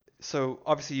 like so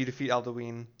obviously you defeat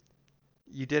Alduin,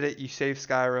 you did it, you saved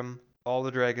Skyrim, all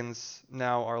the dragons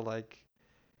now are like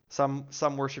some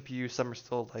worship you, some are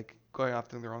still like going off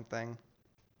doing their own thing,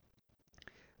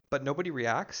 but nobody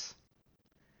reacts.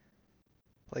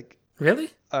 Like Really?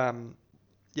 um,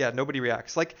 yeah, nobody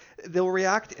reacts. Like they'll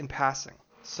react in passing.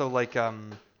 So like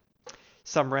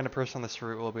some random person on this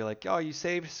route will be like, "Oh, you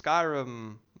saved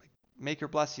Skyrim. Like, make her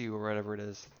bless you," or whatever it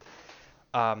is.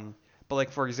 Um, but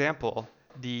like for example,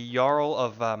 the Jarl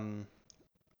of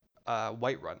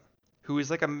Whiterun, who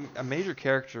is like a major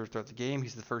character throughout the game.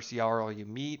 He's the first Jarl you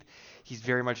meet. He's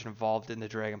very much involved in the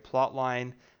dragon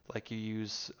plotline. Like you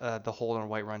use the hold on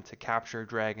Whiterun to capture a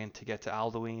dragon to get to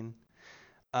Alduin.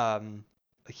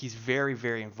 Like he's very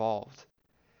very involved.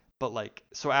 But like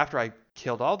so after I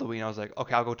killed Alduin, I was like,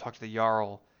 okay, I'll go talk to the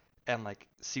Jarl and like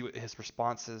see what his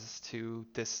response is to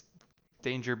this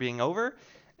danger being over.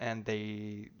 And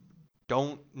they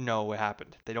don't know what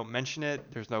happened. They don't mention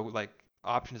it. There's no like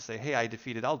option to say, "Hey, I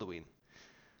defeated Alduin."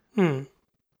 Hmm.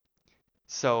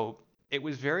 So it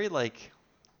was very like,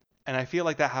 and I feel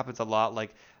like that happens a lot.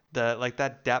 Like the like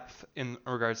that depth in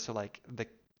regards to like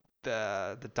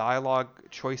the dialogue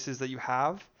choices that you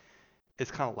have is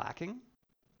kind of lacking.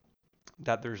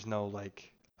 That there's no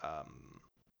like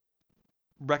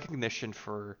recognition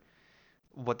for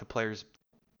what the player's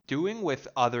doing with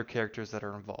other characters that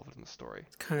are involved in the story,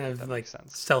 It's kind if of that like makes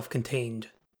sense. self-contained.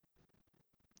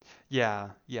 Yeah,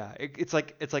 yeah. It's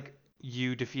like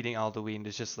you defeating Alduin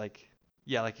is just like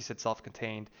yeah, like you said,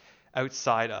 self-contained,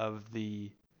 outside of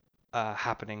the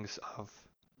happenings of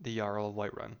the Jarl of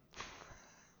Whiterun.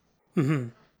 Mm-hmm.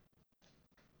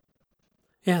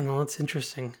 Yeah, no, it's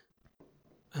interesting.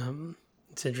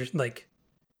 It's interesting. Like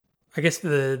I guess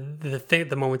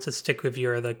the moments that stick with you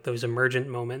are like those emergent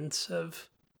moments of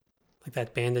like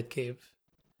that bandit cave.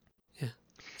 Yeah.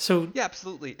 So Yeah,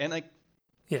 absolutely. And like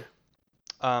yeah.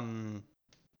 um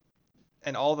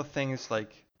and all the things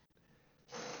like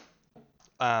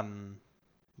um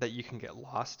that you can get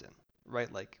lost in,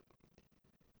 right? Like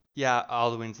yeah,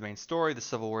 Alduin's the main story, the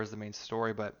Civil War is the main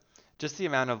story, but just the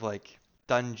amount of like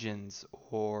dungeons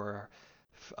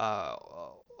uh,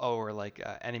 or like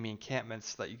enemy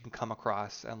encampments that you can come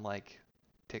across and like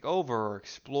take over or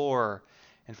explore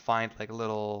and find like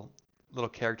little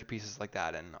character pieces like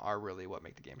that and are really what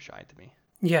make the game shine to me.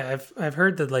 Yeah, I've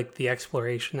heard that like the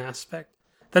exploration aspect.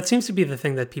 That seems to be the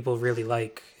thing that people really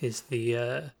like is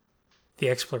the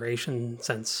exploration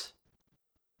sense.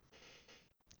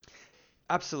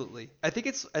 Absolutely. I think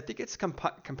it's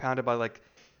compounded by like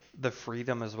the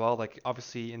freedom as well. Like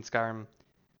obviously in Skyrim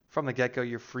from the get-go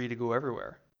you're free to go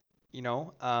everywhere, you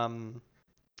know?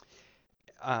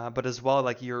 But as well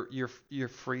like you're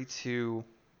free to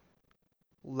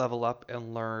level up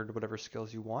and learn whatever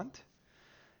skills you want.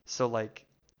 So like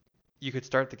you could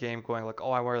start the game going like,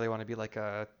 oh, I really want to be like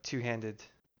a two-handed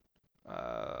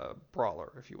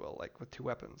brawler, if you will, like with two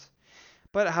weapons.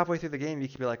 But halfway through the game, you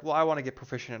can be like, well, I want to get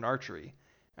proficient in archery,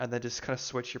 and then just kind of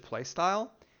switch your play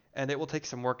style. And it will take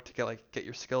some work to get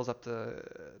your skills up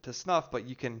to snuff, but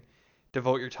you can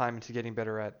devote your time into getting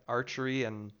better at archery.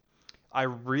 And I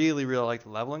really like the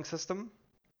leveling system,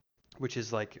 which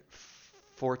is like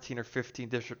 14 or 15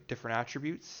 different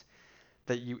attributes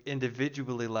that you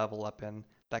individually level up in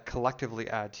that collectively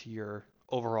add to your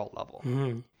overall level.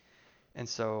 Mm-hmm. And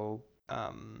so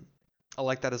I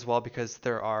like that as well because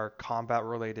there are combat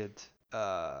related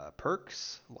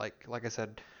perks, like I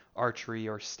said, archery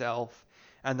or stealth,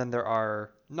 and then there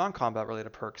are non-combat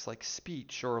related perks like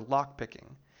speech or lockpicking,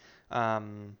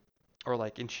 um, or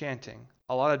like enchanting.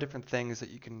 A lot of different things that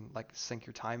you can like sink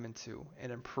your time into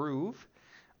and improve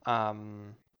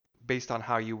um, based on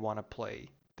how you want to play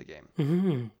the game.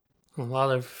 Mm-hmm. A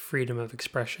lot of freedom of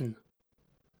expression.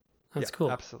 Yeah, That's cool.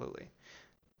 absolutely.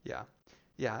 Yeah,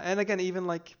 yeah, and again, even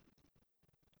like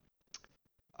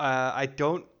I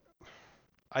don't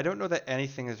know that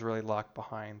anything is really locked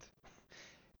behind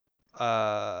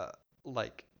uh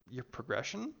like your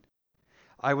progression.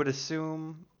 I would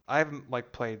assume I haven't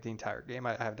like played the entire game.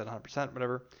 I have done 100%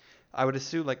 whatever. I would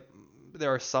assume like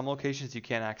there are some locations you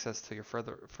can't access till you're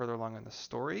further along in the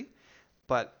story,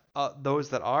 but those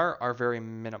that are very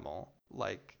minimal.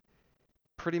 Like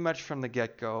pretty much from the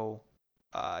get-go,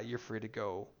 you're free to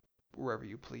go wherever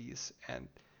you please and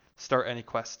start any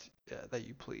quest that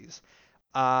you please.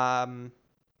 Um,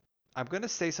 I'm gonna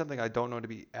say something I don't know to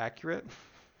be accurate.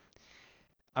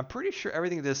 I'm pretty sure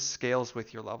everything just scales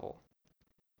with your level.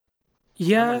 I'm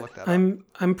gonna Yeah, look that up.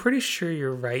 I'm pretty sure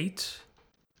you're right.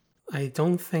 I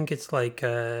don't think it's like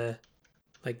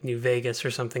New Vegas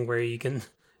or something where you can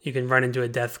run into a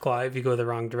death claw if you go the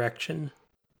wrong direction.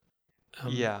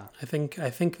 Yeah. I think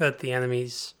that the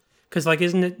enemies, because like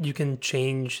isn't it you can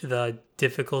change the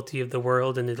difficulty of the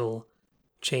world and it'll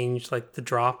change like the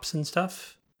drops and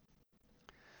stuff.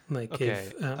 Like Okay.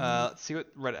 if Let's see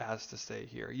what Reddit has to say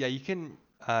here. Yeah, you can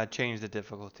change the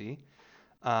difficulty.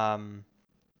 Um,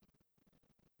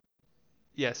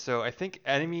 yeah. So I think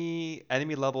enemy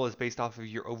level is based off of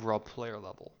your overall player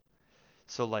level.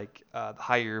 So like the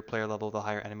higher your player level, the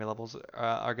higher enemy levels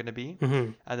are going to be,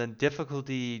 mm-hmm, and then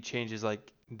difficulty changes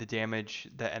like the damage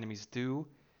that enemies do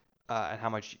and how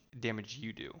much damage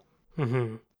you do.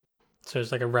 mm-hmm. So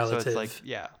it's like a So it's like relative.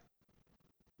 yeah,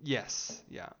 yes,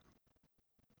 yeah,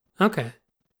 Okay.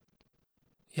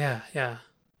 Yeah, yeah.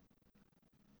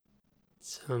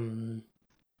 It's yeah,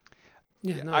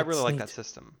 yeah. no, I really it's like that neat.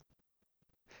 system.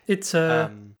 It's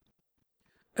Um,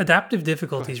 adaptive Go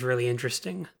difficulty ahead. is really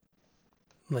interesting.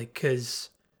 Like cuz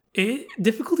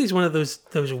difficulty is one of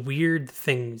those weird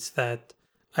things that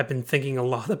I've been thinking a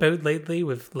lot about lately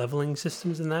with leveling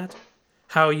systems and that.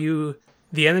 How you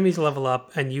the enemies level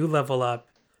up and you level up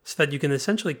so that you can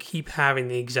essentially keep having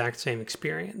the exact same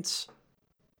experience.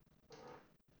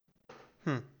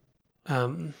 Hmm.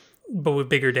 Um but with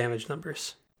bigger damage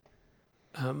numbers.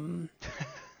 Um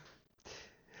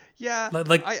Yeah,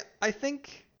 like I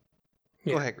think.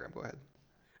 Go yeah. ahead, Graham. Go ahead.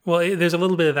 Well, there's a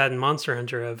little bit of that in Monster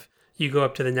Hunter of you go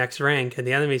up to the next rank and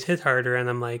the enemies hit harder, and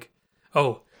I'm like,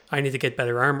 oh, I need to get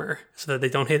better armor so that they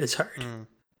don't hit as hard. Mm.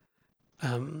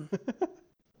 Um,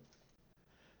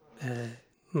 uh,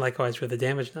 Likewise with the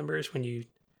damage numbers, when you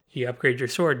upgrade your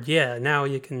sword, yeah, now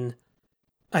you can.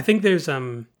 I think there's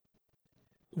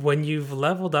when you've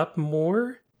leveled up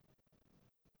more,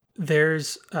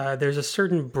 there's a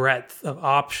certain breadth of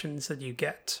options that you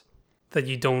get that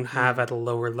you don't have Mm. at a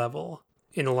lower level.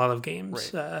 in a lot of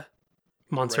games. Right.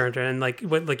 Monster Right. Hunter, and like you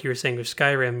were saying with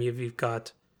Skyrim, you've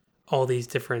got all these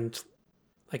different,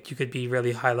 like you could be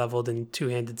really high leveled in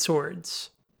two-handed swords,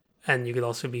 and you could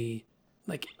also be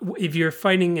like if you're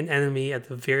fighting an enemy at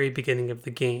the very beginning of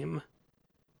the game,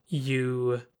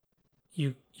 you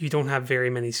you don't have very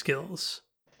many skills,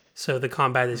 so the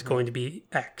combat is Mhm. going to be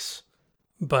X.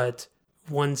 But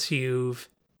once you've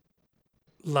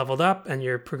leveled up and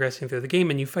you're progressing through the game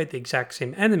and you fight the exact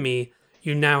same enemy,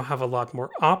 you now have a lot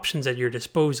more options at your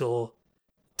disposal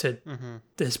to Mhm.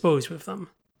 dispose with them.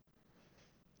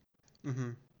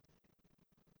 Mhm.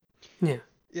 Yeah.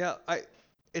 Yeah,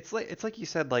 it's like you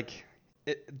said, like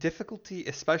difficulty,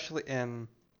 especially in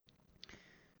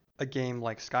a game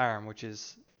like Skyrim, which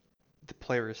is the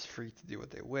player is free to do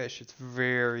what they wish. It's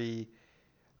very,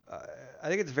 uh, I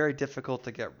think it's very difficult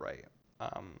to get right.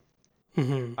 Um,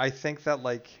 Hmm. I think that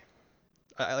like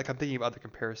I'm thinking of other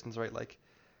comparisons, right? Like,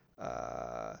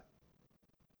 uh,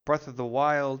 Breath of the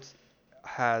Wild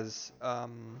has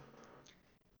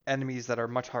enemies that are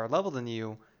much higher level than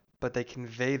you, but they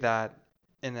convey that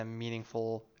in a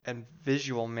meaningful and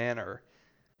visual manner,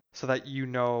 so that you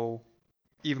know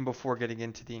even before getting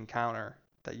into the encounter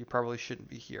that you probably shouldn't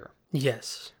be here,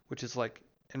 Yes. which is like,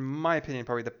 in my opinion,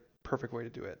 probably the perfect way to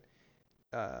do it.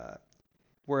 Uh,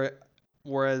 where,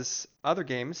 whereas other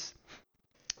games,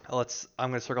 I'm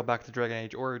going to circle back to Dragon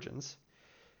Age Origins.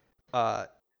 Uh,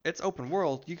 it's open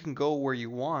world. You can go where you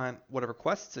want, whatever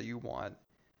quests that you want,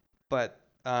 but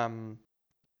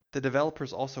the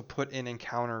developers also put in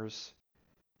encounters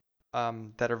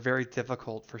that are very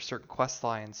difficult for certain quest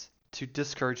lines to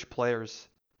discourage players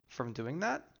from doing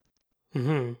that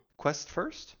Hmm. quest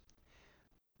first,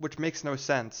 which makes no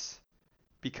sense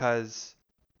because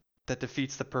that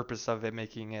defeats the purpose of it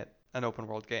making it an open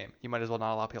world game. You might as well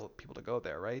not allow people to go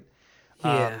there, right?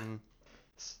 Yeah. Um,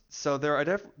 so there are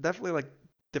definitely like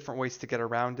different ways to get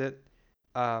around it,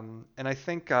 and I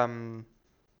think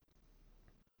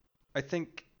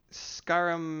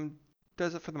Skyrim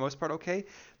does it for the most part okay.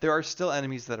 There are still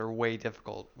enemies that are way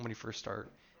difficult when you first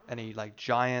start. Any like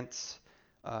giants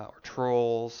or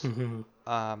trolls, Hmm.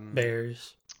 um,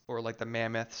 Bears. or like the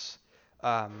mammoths,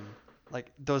 um,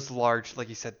 like those large, like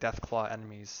you said, Deathclaw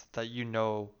enemies that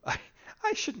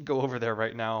I shouldn't go over there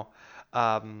right now,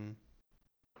 um,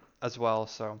 as well.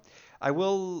 So I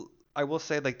will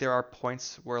say like there are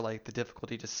points where like the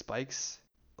difficulty just spikes.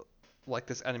 Like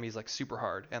this enemy is like super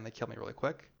hard and they kill me really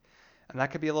quick, and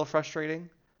that could be a little frustrating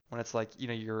when it's like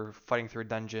you're fighting through a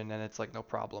dungeon and it's like no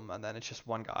problem, and then it's just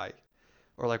one guy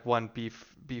or like one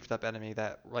beefed up enemy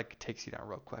that like takes you down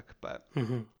real quick. But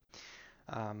Hmm.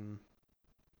 um,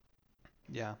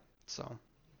 yeah, so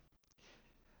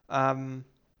um,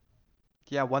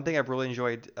 yeah, one thing I've really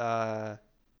enjoyed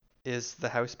is the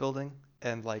house building,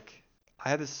 and like I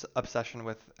had this obsession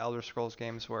with Elder Scrolls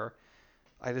games where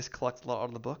I just collect a lot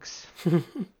of the books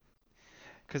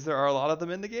because there are a lot of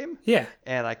them in the game, Yeah.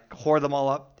 and I hoard them all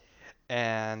up,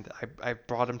 and I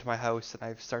brought them to my house, and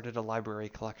I've started a library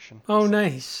collection. Oh, So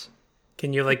nice.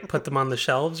 Can you like put them on the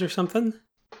shelves or something?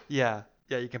 yeah,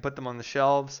 yeah, you can put them on the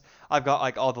shelves. I've got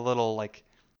like all the little like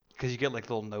because you get like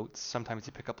little notes. Sometimes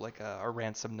you pick up like a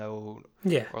ransom note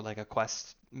Yeah. or like a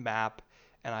quest map,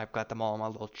 and I've got them all in my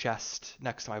little chest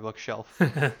next to my bookshelf.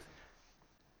 That's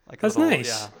Like a little, yeah.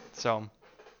 nice. So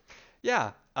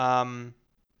yeah,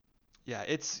 yeah,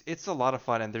 it's a lot of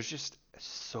fun, and there's just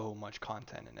so much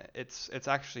content in it. It's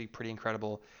actually pretty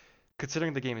incredible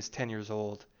considering the game is 10 years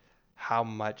old, how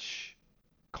much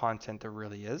content there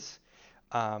really is.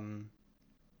 Um,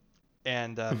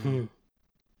 and Hmm.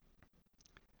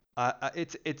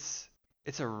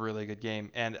 it's a really good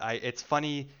game, and it's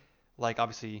funny, like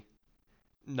obviously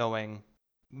knowing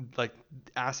like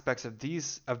aspects of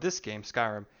this game,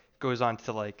 Skyrim, goes on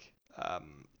to like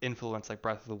influence like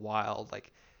Breath of the Wild,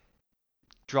 like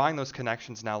drawing those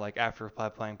connections now, like after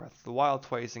playing Breath of the Wild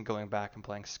twice and going back and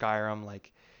playing Skyrim,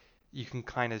 like you can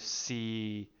kind of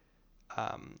see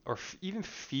or even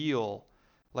feel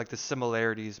like the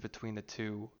similarities between the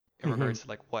two in Hmm. regards to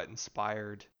like what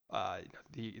inspired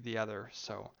the other.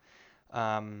 So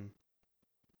um,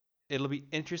 it'll be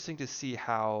interesting to see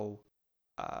how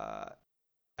uh,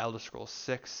 Elder Scrolls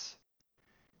 6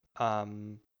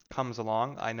 um, comes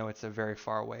along. I know it's a very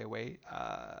far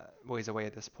ways away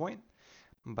at this point,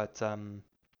 but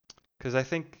because I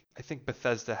think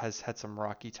Bethesda has had some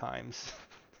rocky times,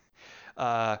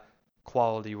 uh,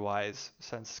 quality wise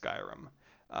since Skyrim.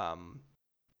 Um,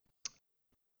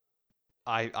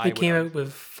 I They would came out argue.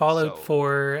 with Fallout So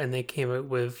 4 and they came out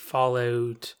with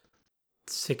Fallout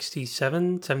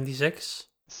 67, 76.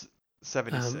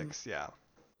 76, yeah.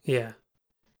 Yeah.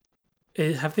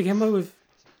 Have they come out with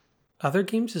other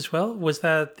games as well. Was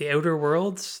that the Outer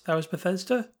Worlds? That was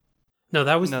Bethesda? No,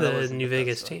 that was No, that the wasn't New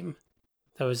Vegas Bethesda. team.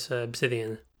 That was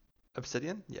Obsidian.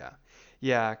 Obsidian? Yeah.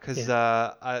 Yeah, because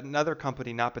Yeah. another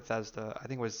company, not Bethesda, I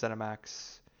think it was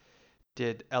ZeniMax,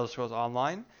 did Elder Scrolls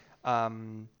Online.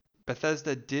 Um,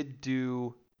 Bethesda did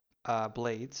do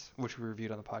Blades, which we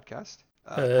reviewed on the podcast a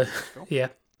Uh, couple years ago. yeah.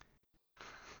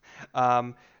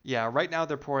 Yeah, right now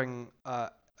they're pouring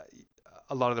a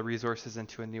lot of the resources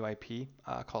into a new IP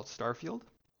called Starfield.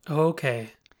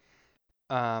 Okay.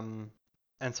 Um,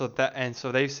 and so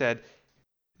they've said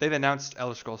they've announced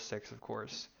Elder Scrolls 6, of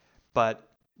course, but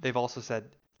they've also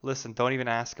said, listen, don't even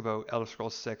ask about Elder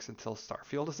Scrolls 6 until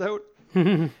Starfield is out.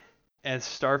 And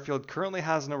Starfield currently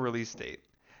has no release date.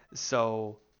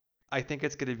 So I think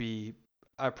it's going to be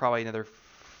probably another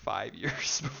 5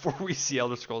 years before we see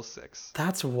Elder Scrolls 6.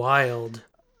 That's wild.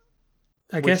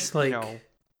 I Which, guess like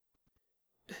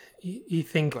you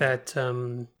think go ahead.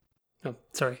 that oh,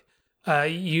 sorry.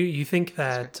 You think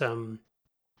That's okay. that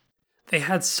they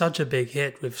had such a big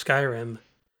hit with Skyrim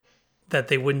that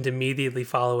they wouldn't immediately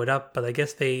follow it up, but I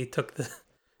guess they took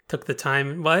the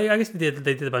time. Well, I guess they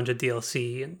did a bunch of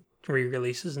DLC and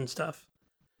re-releases and stuff.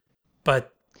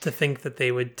 But to think that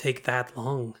they would take that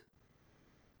long.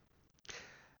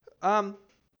 Um,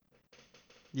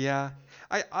 yeah.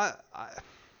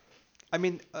 I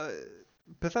mean,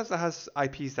 Bethesda has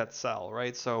IPs that sell,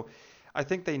 right? So I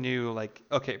think they knew, like,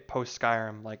 okay, post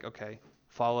Skyrim, like, okay,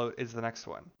 Fallout is the next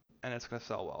one, and it's gonna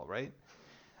sell well, right?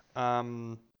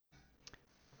 Um,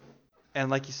 and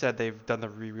like you said, they've done the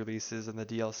re-releases and the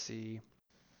DLC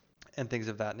and things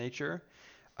of that nature.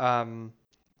 Um,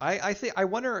 I think I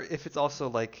wonder if it's also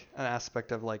like an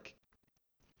aspect of like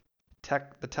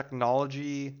the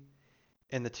technology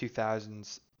in the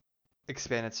 2000s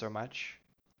expanded so much,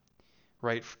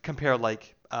 right? Compare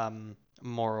like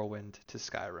Morrowind to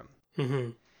Skyrim, Hmm.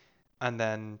 and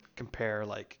then compare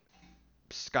like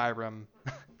Skyrim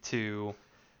to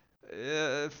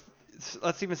uh,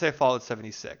 let's even say Fallout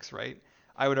 76, right?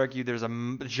 I would argue there's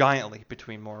a giant leap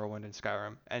between Morrowind and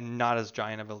Skyrim, and not as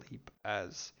giant of a leap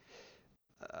as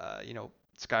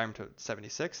Skyrim to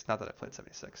 76. Not that I played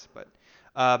 76, but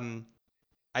um,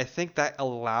 I think that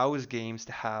allows games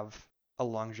to have a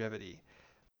longevity.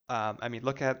 I mean,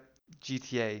 look at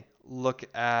GTA. Look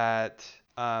at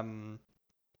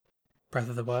Breath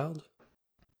of the Wild.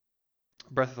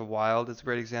 Breath of the Wild is a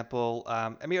great example. I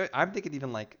mean, I'm thinking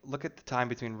even like look at the time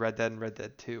between Red Dead and Red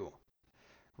Dead 2,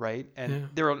 right? And Yeah.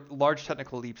 there are large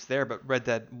technical leaps there, but Red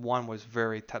Dead 1 was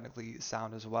very technically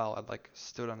sound as well and like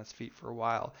stood on its feet for a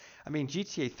while. I mean,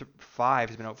 GTA 5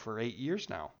 has been out for 8 years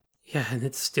now, Yeah, and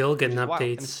it's still which getting is wild,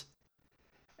 updates.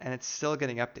 and it's still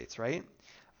getting updates, right?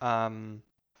 Um,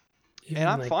 and Even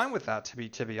I'm like fine with that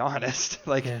to be honest.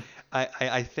 Like, yeah.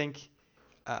 I think,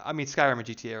 I mean, Skyrim and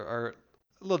GTA are a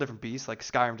little different beasts. Like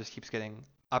Skyrim just keeps getting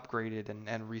upgraded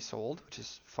and resold, which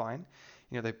is fine.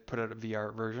 They put out a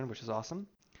VR version, which is awesome.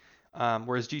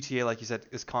 Whereas GTA, like you said,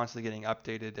 is constantly getting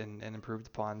updated and improved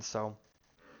upon. So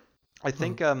I Well,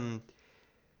 think I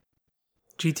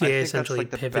GTA think that's essentially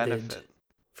like the pivoted benefit.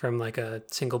 from like a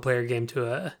single player game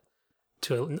to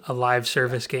a live Yeah,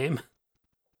 service game.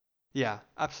 yeah,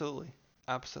 absolutely,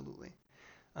 absolutely.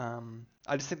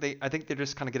 I just think I think they're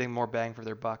just kind of getting more bang for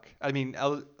their buck. I mean,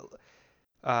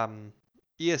 um,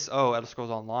 ESO Elder Scrolls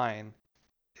Online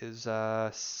is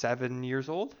 7 years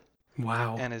old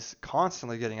Wow. and is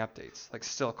constantly getting updates, like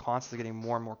still constantly getting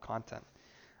more and more content.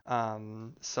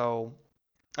 So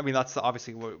I mean that's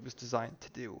obviously what it was designed to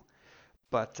do,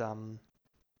 but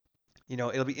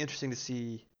it'll be interesting to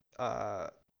see uh,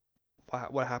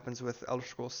 what happens with Elder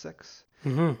Scrolls 6.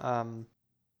 Hmm. Um,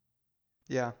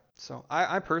 yeah, so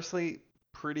I'm personally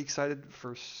pretty excited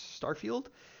for Starfield.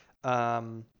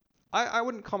 Um, I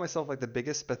wouldn't call myself like the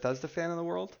biggest Bethesda fan in the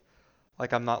world.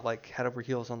 Like I'm not like head over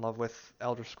heels in love with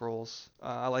Elder Scrolls.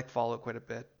 I like Fallout quite a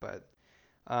bit, but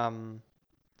um,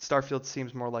 Starfield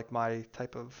seems more like my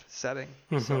type of setting.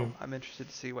 Hmm. So I'm interested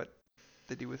to see what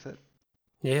they do with it.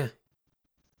 Yeah.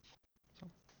 So,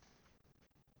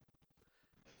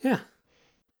 Yeah.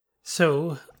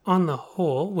 So on the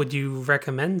whole, would you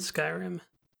recommend Skyrim?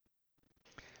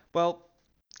 well,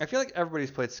 I feel like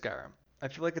everybody's played Skyrim. I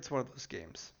feel like it's one of those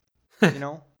games. You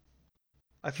know,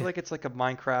 I feel Yeah. like it's like a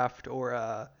Minecraft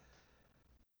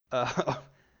a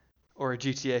or a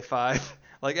GTA 5.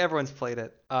 Like everyone's played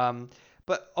it.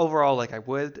 But overall, like I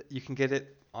would, you can get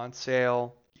it on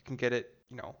sale. You can get it,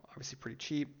 obviously pretty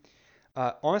cheap.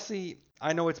 Honestly,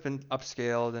 I know it's been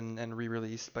upscaled and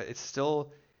re-released, but it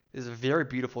still is a very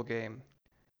beautiful game.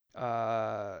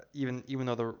 Even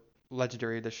though the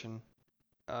Legendary Edition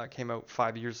came out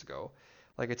 5 years ago,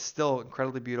 like it's still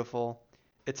incredibly beautiful.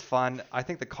 It's fun. I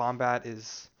think the combat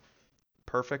is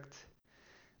perfect.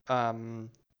 Um,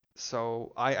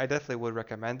 so I definitely would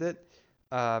recommend it.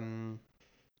 Um,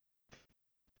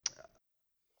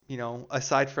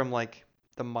 aside from like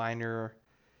the minor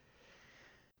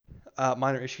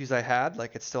issues I had,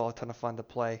 like it's still a ton of fun to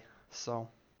play. So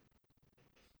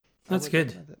I That's would good.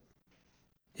 recommend it.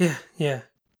 Yeah, yeah.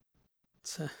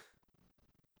 It's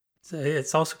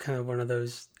it's also kind of one of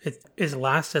those. It has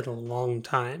lasted a long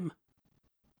time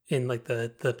in like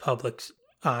the public's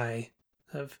eye.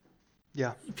 Of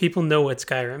Yeah, people know what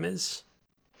Skyrim is.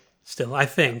 Still, I yeah.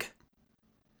 think.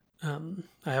 I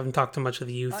haven't talked to much of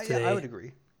the youth Yeah, I would today,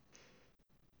 agree.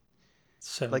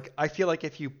 so Like I feel like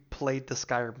if you played the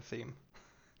Skyrim theme,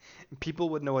 people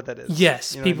would know what that is.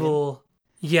 yes, You know what I mean? people.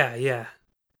 Yeah, yeah.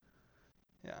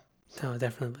 Yeah. So No,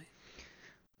 definitely.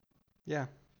 yeah.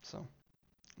 So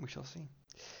we shall see.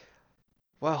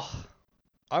 Well,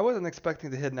 I wasn't expecting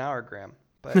to hit an hour, Graham,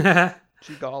 but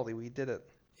gee golly, we did it.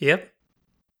 Yep.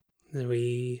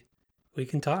 We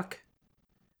can talk.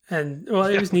 And well,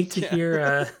 it Yeah, was we neat to can.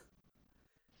 hear.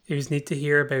 It was neat to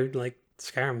hear about like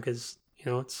Skyrim because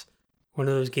it's one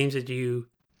of those games that you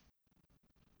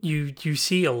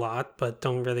see a lot, but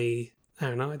don't really. I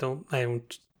don't know. I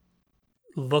don't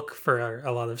look for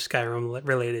a lot of Skyrim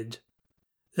related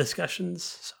discussions.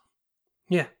 So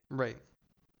yeah. Right.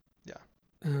 Yeah.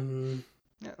 Um.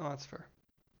 Yeah. No, that's fair.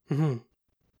 Mhm.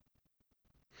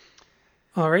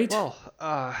 All right. Well,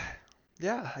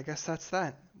 yeah, I guess that's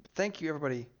that. Thank you,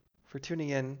 everybody, for tuning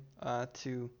in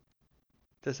to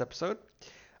this episode.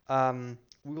 We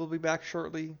will be back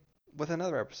shortly with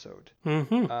another episode,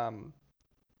 Mm-hmm. um,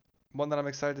 one that I'm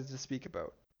excited to speak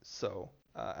about. So,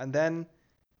 and then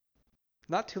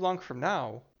not too long from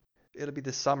now, it'll be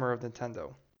the summer of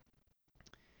Nintendo,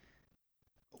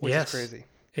 which is Yes. crazy.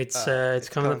 It's It's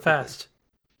coming coming up quickly. fast.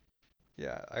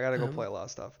 Yeah, I gotta go Um. play a lot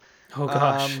of stuff. Oh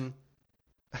gosh. Um,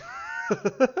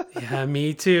 Yeah,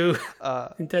 me too. uh,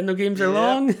 Nintendo games are yep.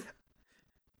 long.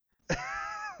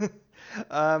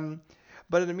 um,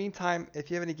 but in the meantime, if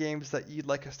you have any games that you'd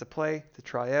like us to play, to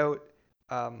try out,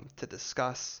 to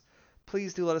discuss,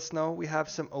 please do let us know. We have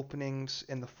some openings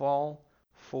in the fall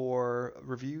for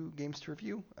games to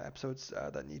review, episodes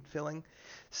that need filling.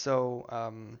 So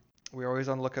we're always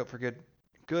on the lookout for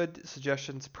good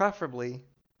suggestions, preferably,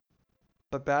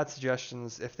 but bad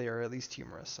suggestions if they are at least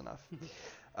humorous enough.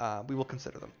 We will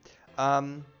consider them.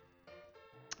 Um,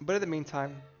 but in the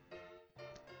meantime,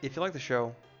 if you like the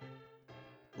show,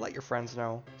 let your friends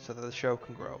know so that the show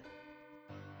can grow.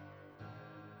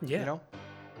 You Yeah. know?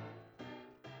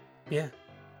 Yeah.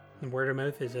 And word of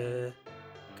mouth is a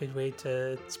good way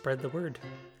to spread the word.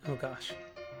 Oh gosh.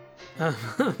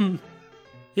 Um,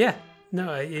 yeah.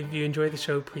 No, if you enjoy the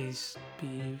show, please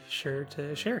be sure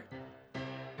to share.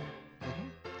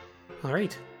 All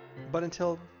right. But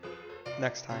until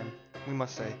next time, we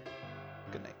must say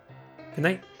good night. Good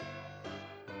night.